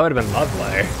 Oh, that would have been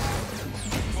lovely.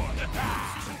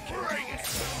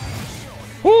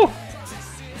 Woo!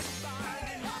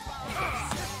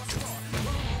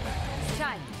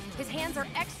 Chai, his hands are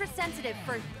extra sensitive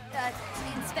for,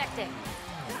 inspecting.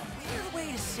 Weird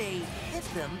way to say hit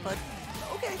them, but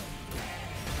okay.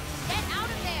 Get out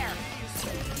of there!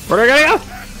 Where do I gotta go?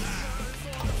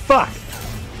 Fuck.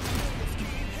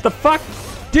 The fuck?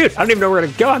 Dude, I don't even know where to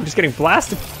go. I'm just getting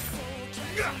blasted.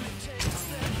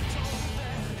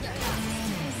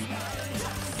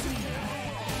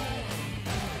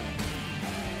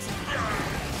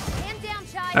 Hand down,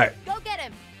 Chai. All right. Go get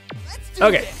him.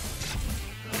 Okay.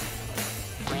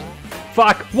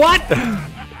 Fuck. What?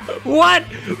 What?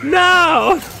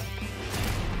 No!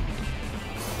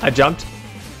 I jumped.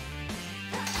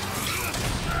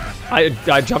 I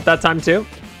jumped that time too.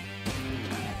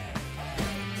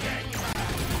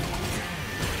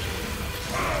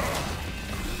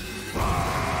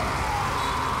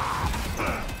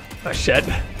 Oh shit.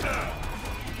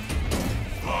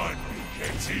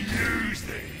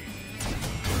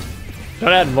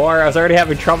 Don't add more. I was already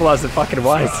having trouble as it fucking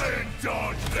was.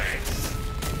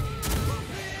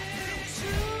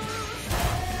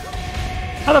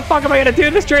 How the fuck am I gonna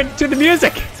do this during to the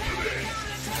music?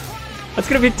 That's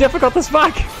gonna be difficult as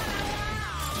fuck.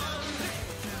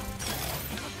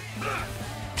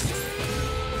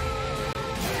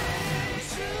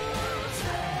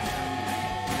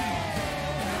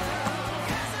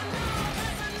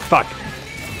 Fuck.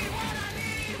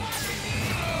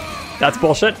 That's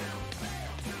bullshit.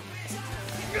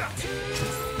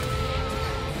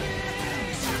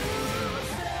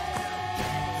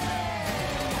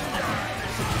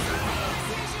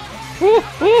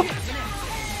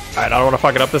 Alright, I don't want to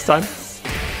fuck it up this time.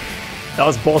 That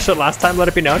was bullshit last time, let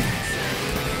it be known.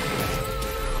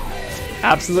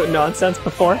 Absolute nonsense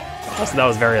before. Also, that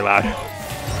was very loud.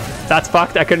 That's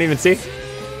fucked, I couldn't even see.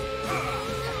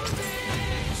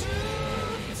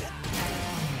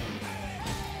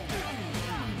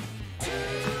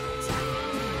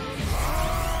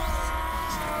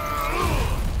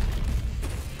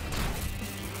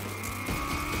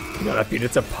 You know that beat,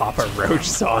 it's a Papa Roach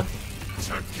song.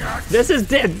 This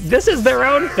is their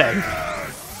own thing.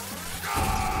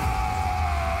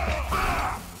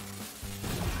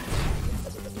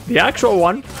 The actual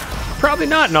one, probably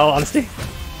not in all honesty.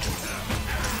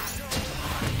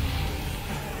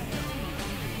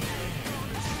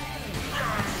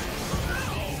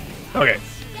 Okay.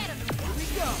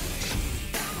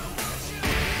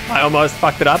 I almost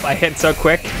fucked it up. I hit so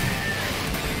quick.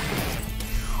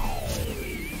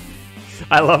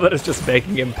 I love that it's just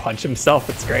making him punch himself.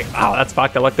 It's great. Wow, that's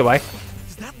fucked. I looked away.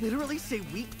 Does that literally say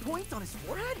weak point on his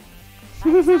forehead?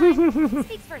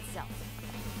 Speaks for itself.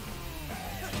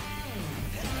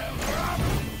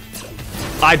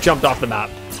 I jumped off the map.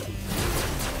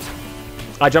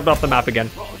 I jumped off the map again.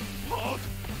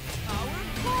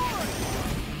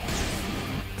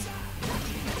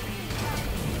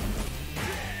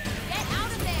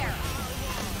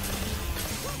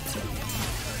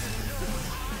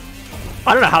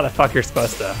 I don't know how the fuck you're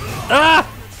supposed to.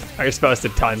 Ah! Are you supposed to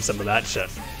time some of that shit?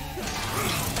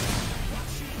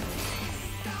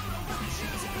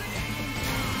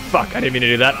 Fuck, I didn't mean to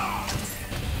do that.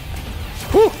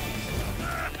 Whew!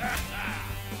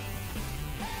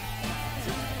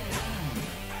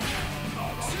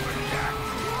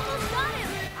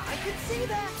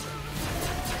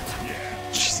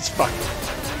 Jesus fuck.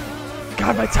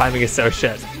 God, my timing is so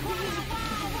shit.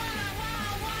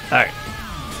 Alright.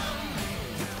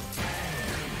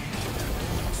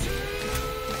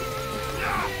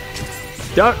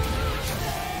 Don't.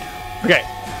 Okay.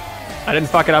 I didn't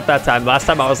fuck it up that time. Last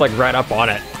time I was like right up on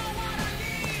it.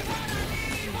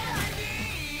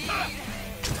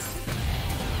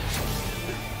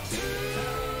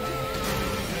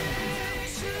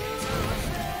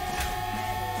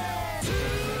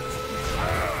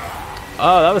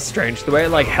 Oh, that was strange. The way it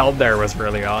like held there was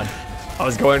really odd. I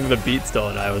was going to the beat still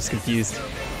and I was confused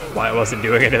why it wasn't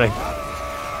doing anything.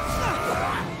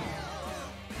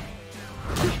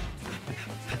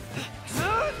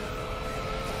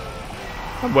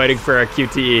 I'm waiting for a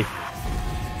QTE. You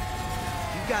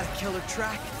got a killer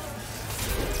track.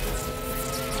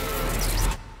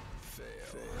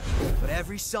 But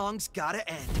every song's gotta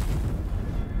end.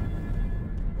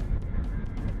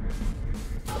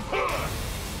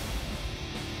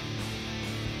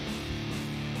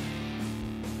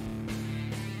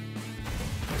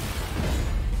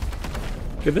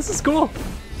 Dude, this is cool.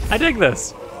 I dig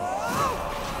this.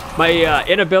 My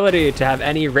inability to have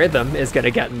any rhythm is gonna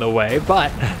get in the way,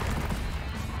 but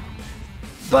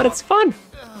it's fun.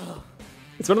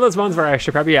 It's one of those ones where I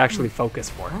should probably actually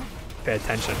focus more, pay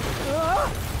attention,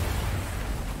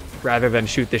 rather than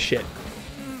shoot the shit.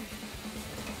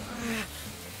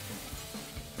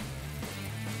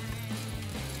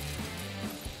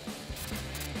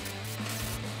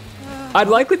 I'd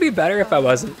likely be better if I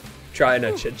wasn't trying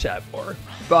to chit chat more,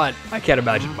 but I can't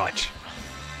imagine much.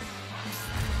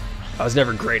 I was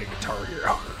never great at Guitar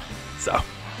Hero, so.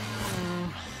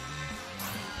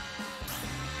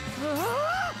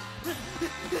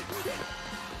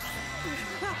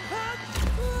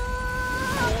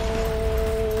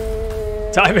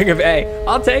 Timing of A,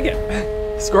 I'll take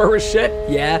it. Score was shit,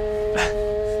 yeah.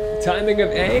 Timing of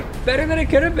A, better than it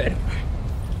could have been.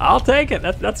 I'll take it,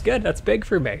 that's good, that's big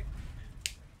for me.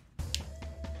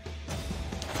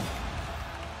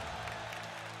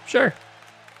 Sure,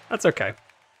 that's okay.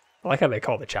 I like how they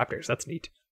call the chapters. That's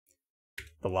neat.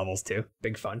 The levels too.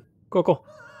 Big fun. Cool, cool.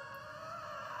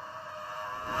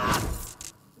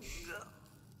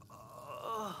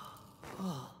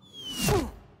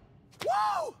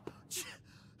 Whoa!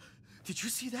 Did you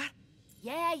see that?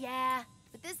 Yeah.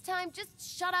 But this time, just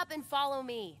shut up and follow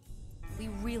me. We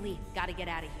really gotta get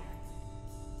out of here.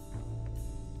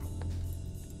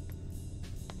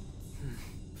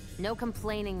 No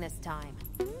complaining this time.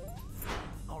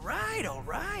 All right.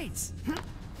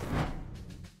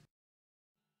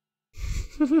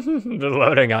 The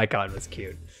loading icon was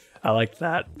cute. I liked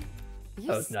that. Are you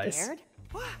that was nice. Scared?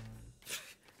 What?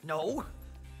 No.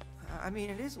 I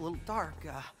mean, it is a little dark.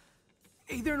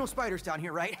 Hey, there are no spiders down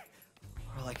here, right?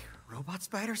 Or like robot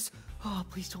spiders? Oh,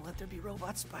 please don't let there be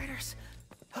robot spiders.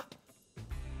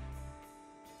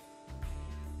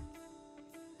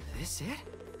 This it?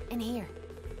 In here.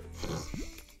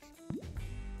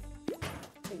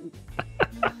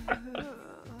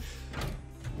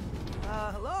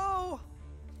 Hello?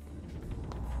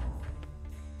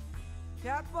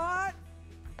 Catbot?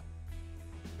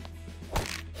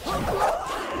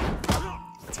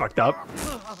 It's fucked up.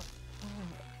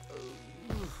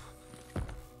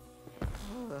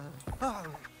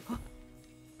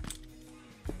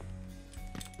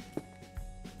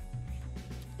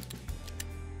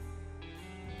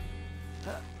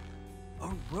 A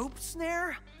rope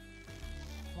snare?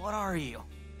 What are you?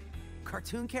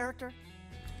 Cartoon character?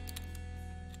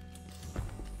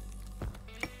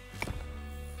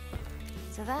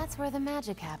 So that's where the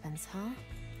magic happens, huh?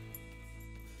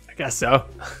 I guess so.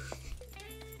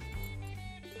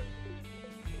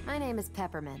 My name is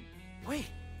Peppermint. Wait,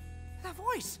 That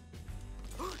voice!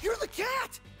 You're the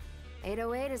cat!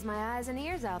 808 is my eyes and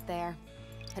ears out there.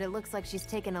 But it looks like she's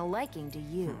taken a liking to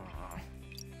you.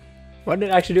 Why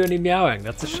didn't it actually do any meowing?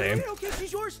 That's a shame. Okay,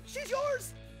 she's yours! She's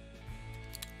yours!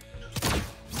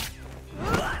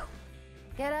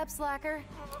 Get up, slacker.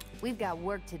 We've got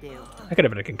work to do. That could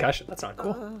have been a concussion. That's not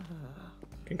cool.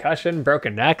 Concussion,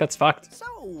 broken neck, that's fucked.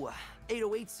 So,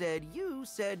 808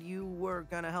 said you were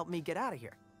gonna help me get out of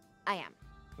here. I am.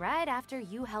 Right after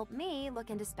you help me look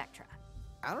into Spectra.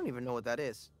 I don't even know what that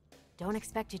is. Don't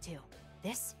expect you to.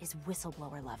 This is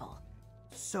whistleblower level.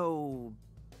 So...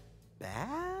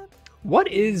 bad? What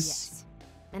is... Yes.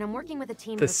 And I'm working with a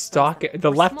team the stock,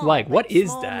 the left small, leg, what is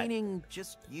small, that? Meaning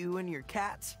just you and your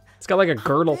cat? It's got like a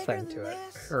girdle thing to it.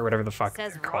 Or whatever the fuck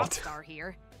Says they're called. Rockstar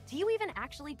here. Do you even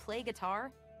actually play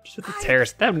guitar? Just with the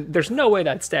tears. There's no way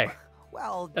that'd stay.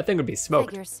 Well... that thing would be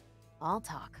smoked. Figures. I'll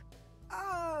talk.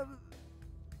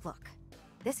 Look.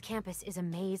 This campus is a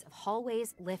maze of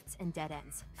hallways, lifts, and dead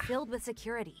ends, filled with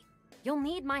security. You'll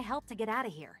need my help to get out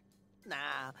of here.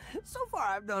 Nah, so far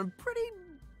I've done pretty...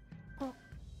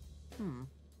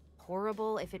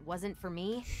 Horrible if it wasn't for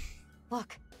me?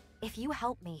 Look, if you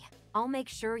help me, I'll make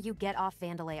sure you get off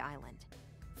Vandalay Island.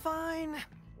 Fine.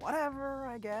 Whatever,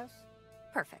 I guess.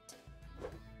 Perfect.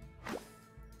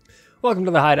 Welcome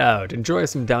to the Hideout. Enjoy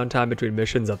some downtime between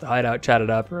missions at the Hideout, chat it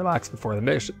up, relax before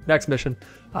the next mission,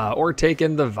 or take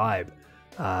in the vibe.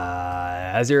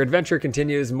 As your adventure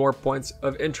continues, more points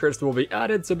of interest will be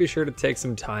added, so be sure to take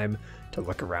some time to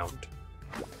look around.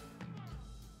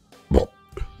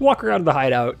 Walk around the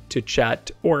Hideout to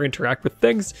chat or interact with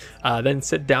things, then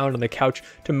sit down on the couch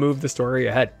to move the story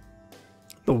ahead.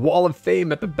 The Wall of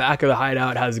Fame at the back of the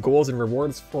Hideout has goals and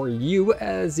rewards for you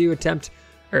as you attempt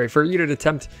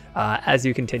as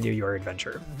you continue your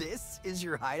adventure. This is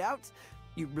your hideout?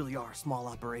 You really are a small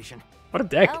operation. What a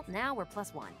dick. Well, now we're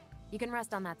 +1. You can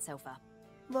rest on that sofa.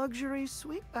 Luxury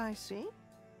suite, I see.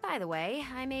 By the way,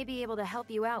 I may be able to help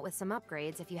you out with some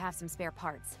upgrades if you have some spare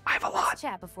parts. I have a lot. Let's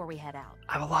chat before we head out.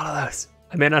 I have a lot of those.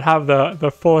 I may not have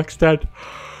the full extent of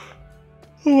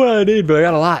what I need, but I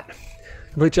got a lot.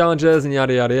 Complete challenges and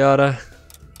yada yada yada.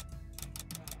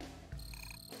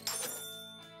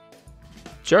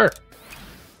 Sure.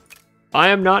 I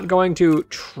am not going to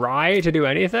try to do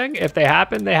anything. If they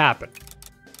happen, they happen.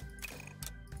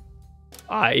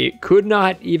 I could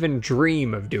not even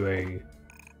dream of doing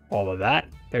all of that.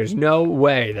 There's no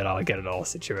way that I'll get it all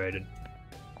situated.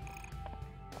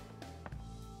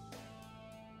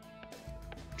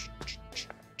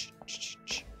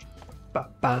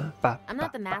 I'm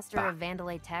not the master of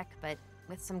Vandalay tech, but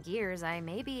with some gears, I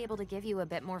may be able to give you a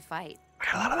bit more fight. I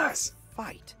got a lot of those.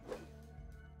 Fight?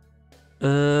 I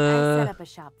set up a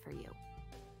shop for you.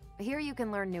 Here you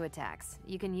can learn new attacks.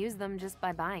 You can use them just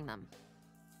by buying them.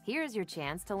 Here's your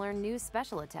chance to learn new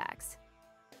special attacks.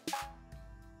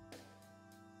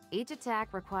 Each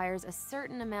attack requires a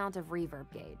certain amount of reverb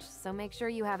gauge, so make sure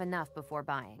you have enough before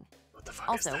buying. What the fuck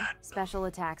also, is that? special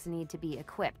attacks need to be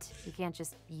equipped. You can't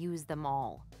just use them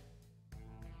all.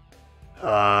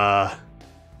 I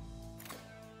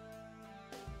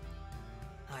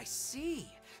see.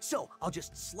 So, I'll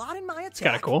just slot in my attack,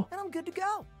 kinda cool. and I'm good to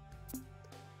go.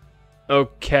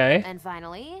 Okay. And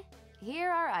finally,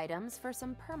 here are items for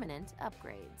some permanent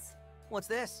upgrades. What's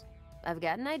this? I've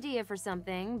got an idea for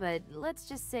something, but let's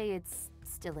just say it's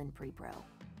still in pre-pro.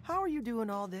 How are you doing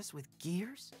all this with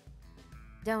gears?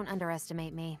 Don't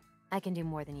underestimate me. I can do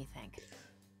more than you think.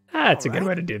 That's a good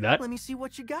way to do that. Let me see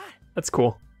what you got. That's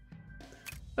cool.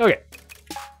 Okay.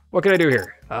 What can I do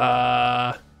here?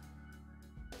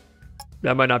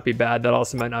 That might not be bad. That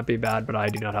also might not be bad, but I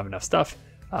do not have enough stuff.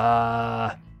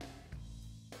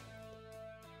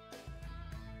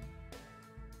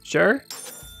 Sure.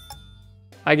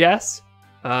 I guess.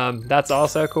 That's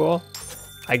also cool.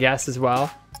 I guess as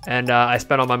well. And I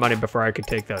spent all my money before I could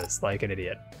take those, like an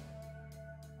idiot.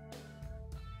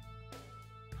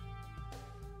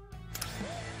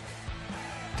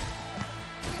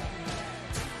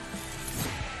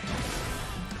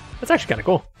 That's actually kind of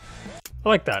cool. I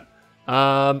like that.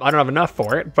 I don't have enough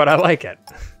for it, but I like it.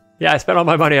 Yeah, I spent all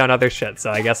my money on other shit, so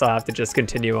I guess I'll have to just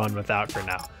continue on without for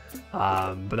now.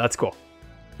 But that's cool.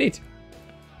 Neat.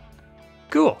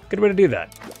 Cool. Good way to do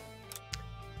that.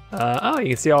 Oh, you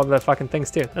can see all the fucking things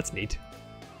too. That's neat.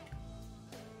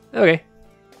 Okay.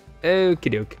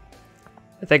 Okie doke.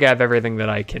 I think I have everything that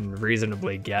I can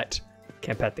reasonably get.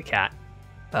 Can't pet the cat.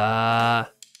 I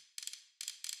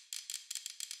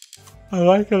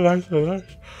like it nice and nice.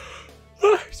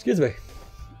 Excuse me.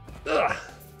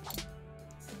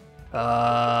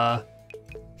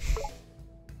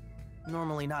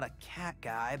 Normally not a cat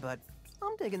guy, but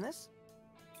I'm digging this.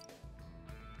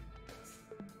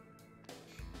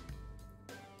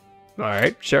 All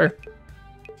right, sure.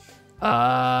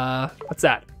 What's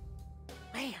that?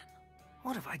 Man,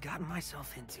 what have I gotten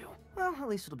myself into? Well, at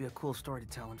least it'll be a cool story to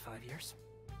tell in 5 years.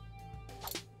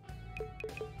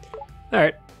 All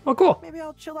right, well, cool. Maybe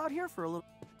I'll chill out here for a little.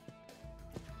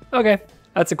 Okay,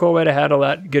 that's a cool way to handle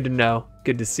that. Good to know.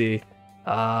 Good to see.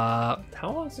 How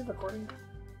long is the recording?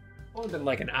 Only been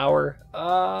like an hour.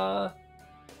 My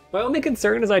only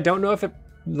concern is I don't know if it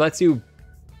lets you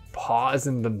pause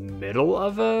in the middle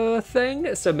of a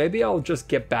thing, so maybe I'll just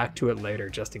get back to it later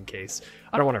just in case.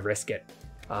 I don't want to risk it.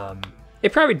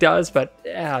 It probably does, but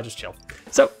yeah, I'll just chill.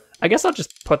 So I guess I'll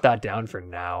just put that down for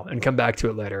now and come back to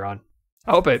it later on.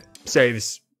 I hope it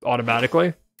saves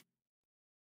automatically.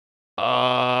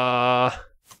 When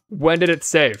did it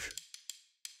save?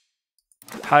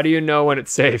 How do you know when it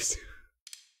saves?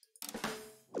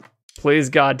 Please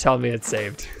God, tell me it's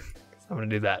saved. I'm gonna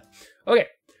do that. Okay,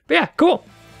 but yeah, cool.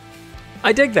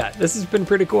 I dig that. This has been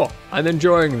pretty cool. I'm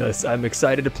enjoying this. I'm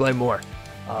excited to play more.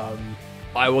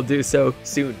 I will do so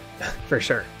soon, for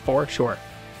sure. For sure.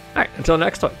 All right, until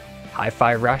next one.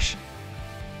 Hi-Fi Rush,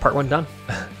 part 1 done.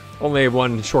 Only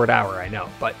 1 short hour, I know,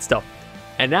 but still.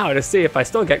 And now to see if I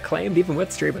still get claimed even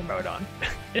with streamer mode on.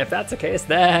 If that's the case,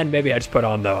 then maybe I just put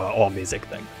on the all music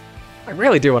thing. I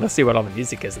really do want to see what all the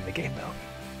music is in the game though.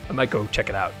 I might go check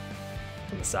it out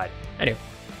on the side. Anyway,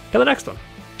 till the next one.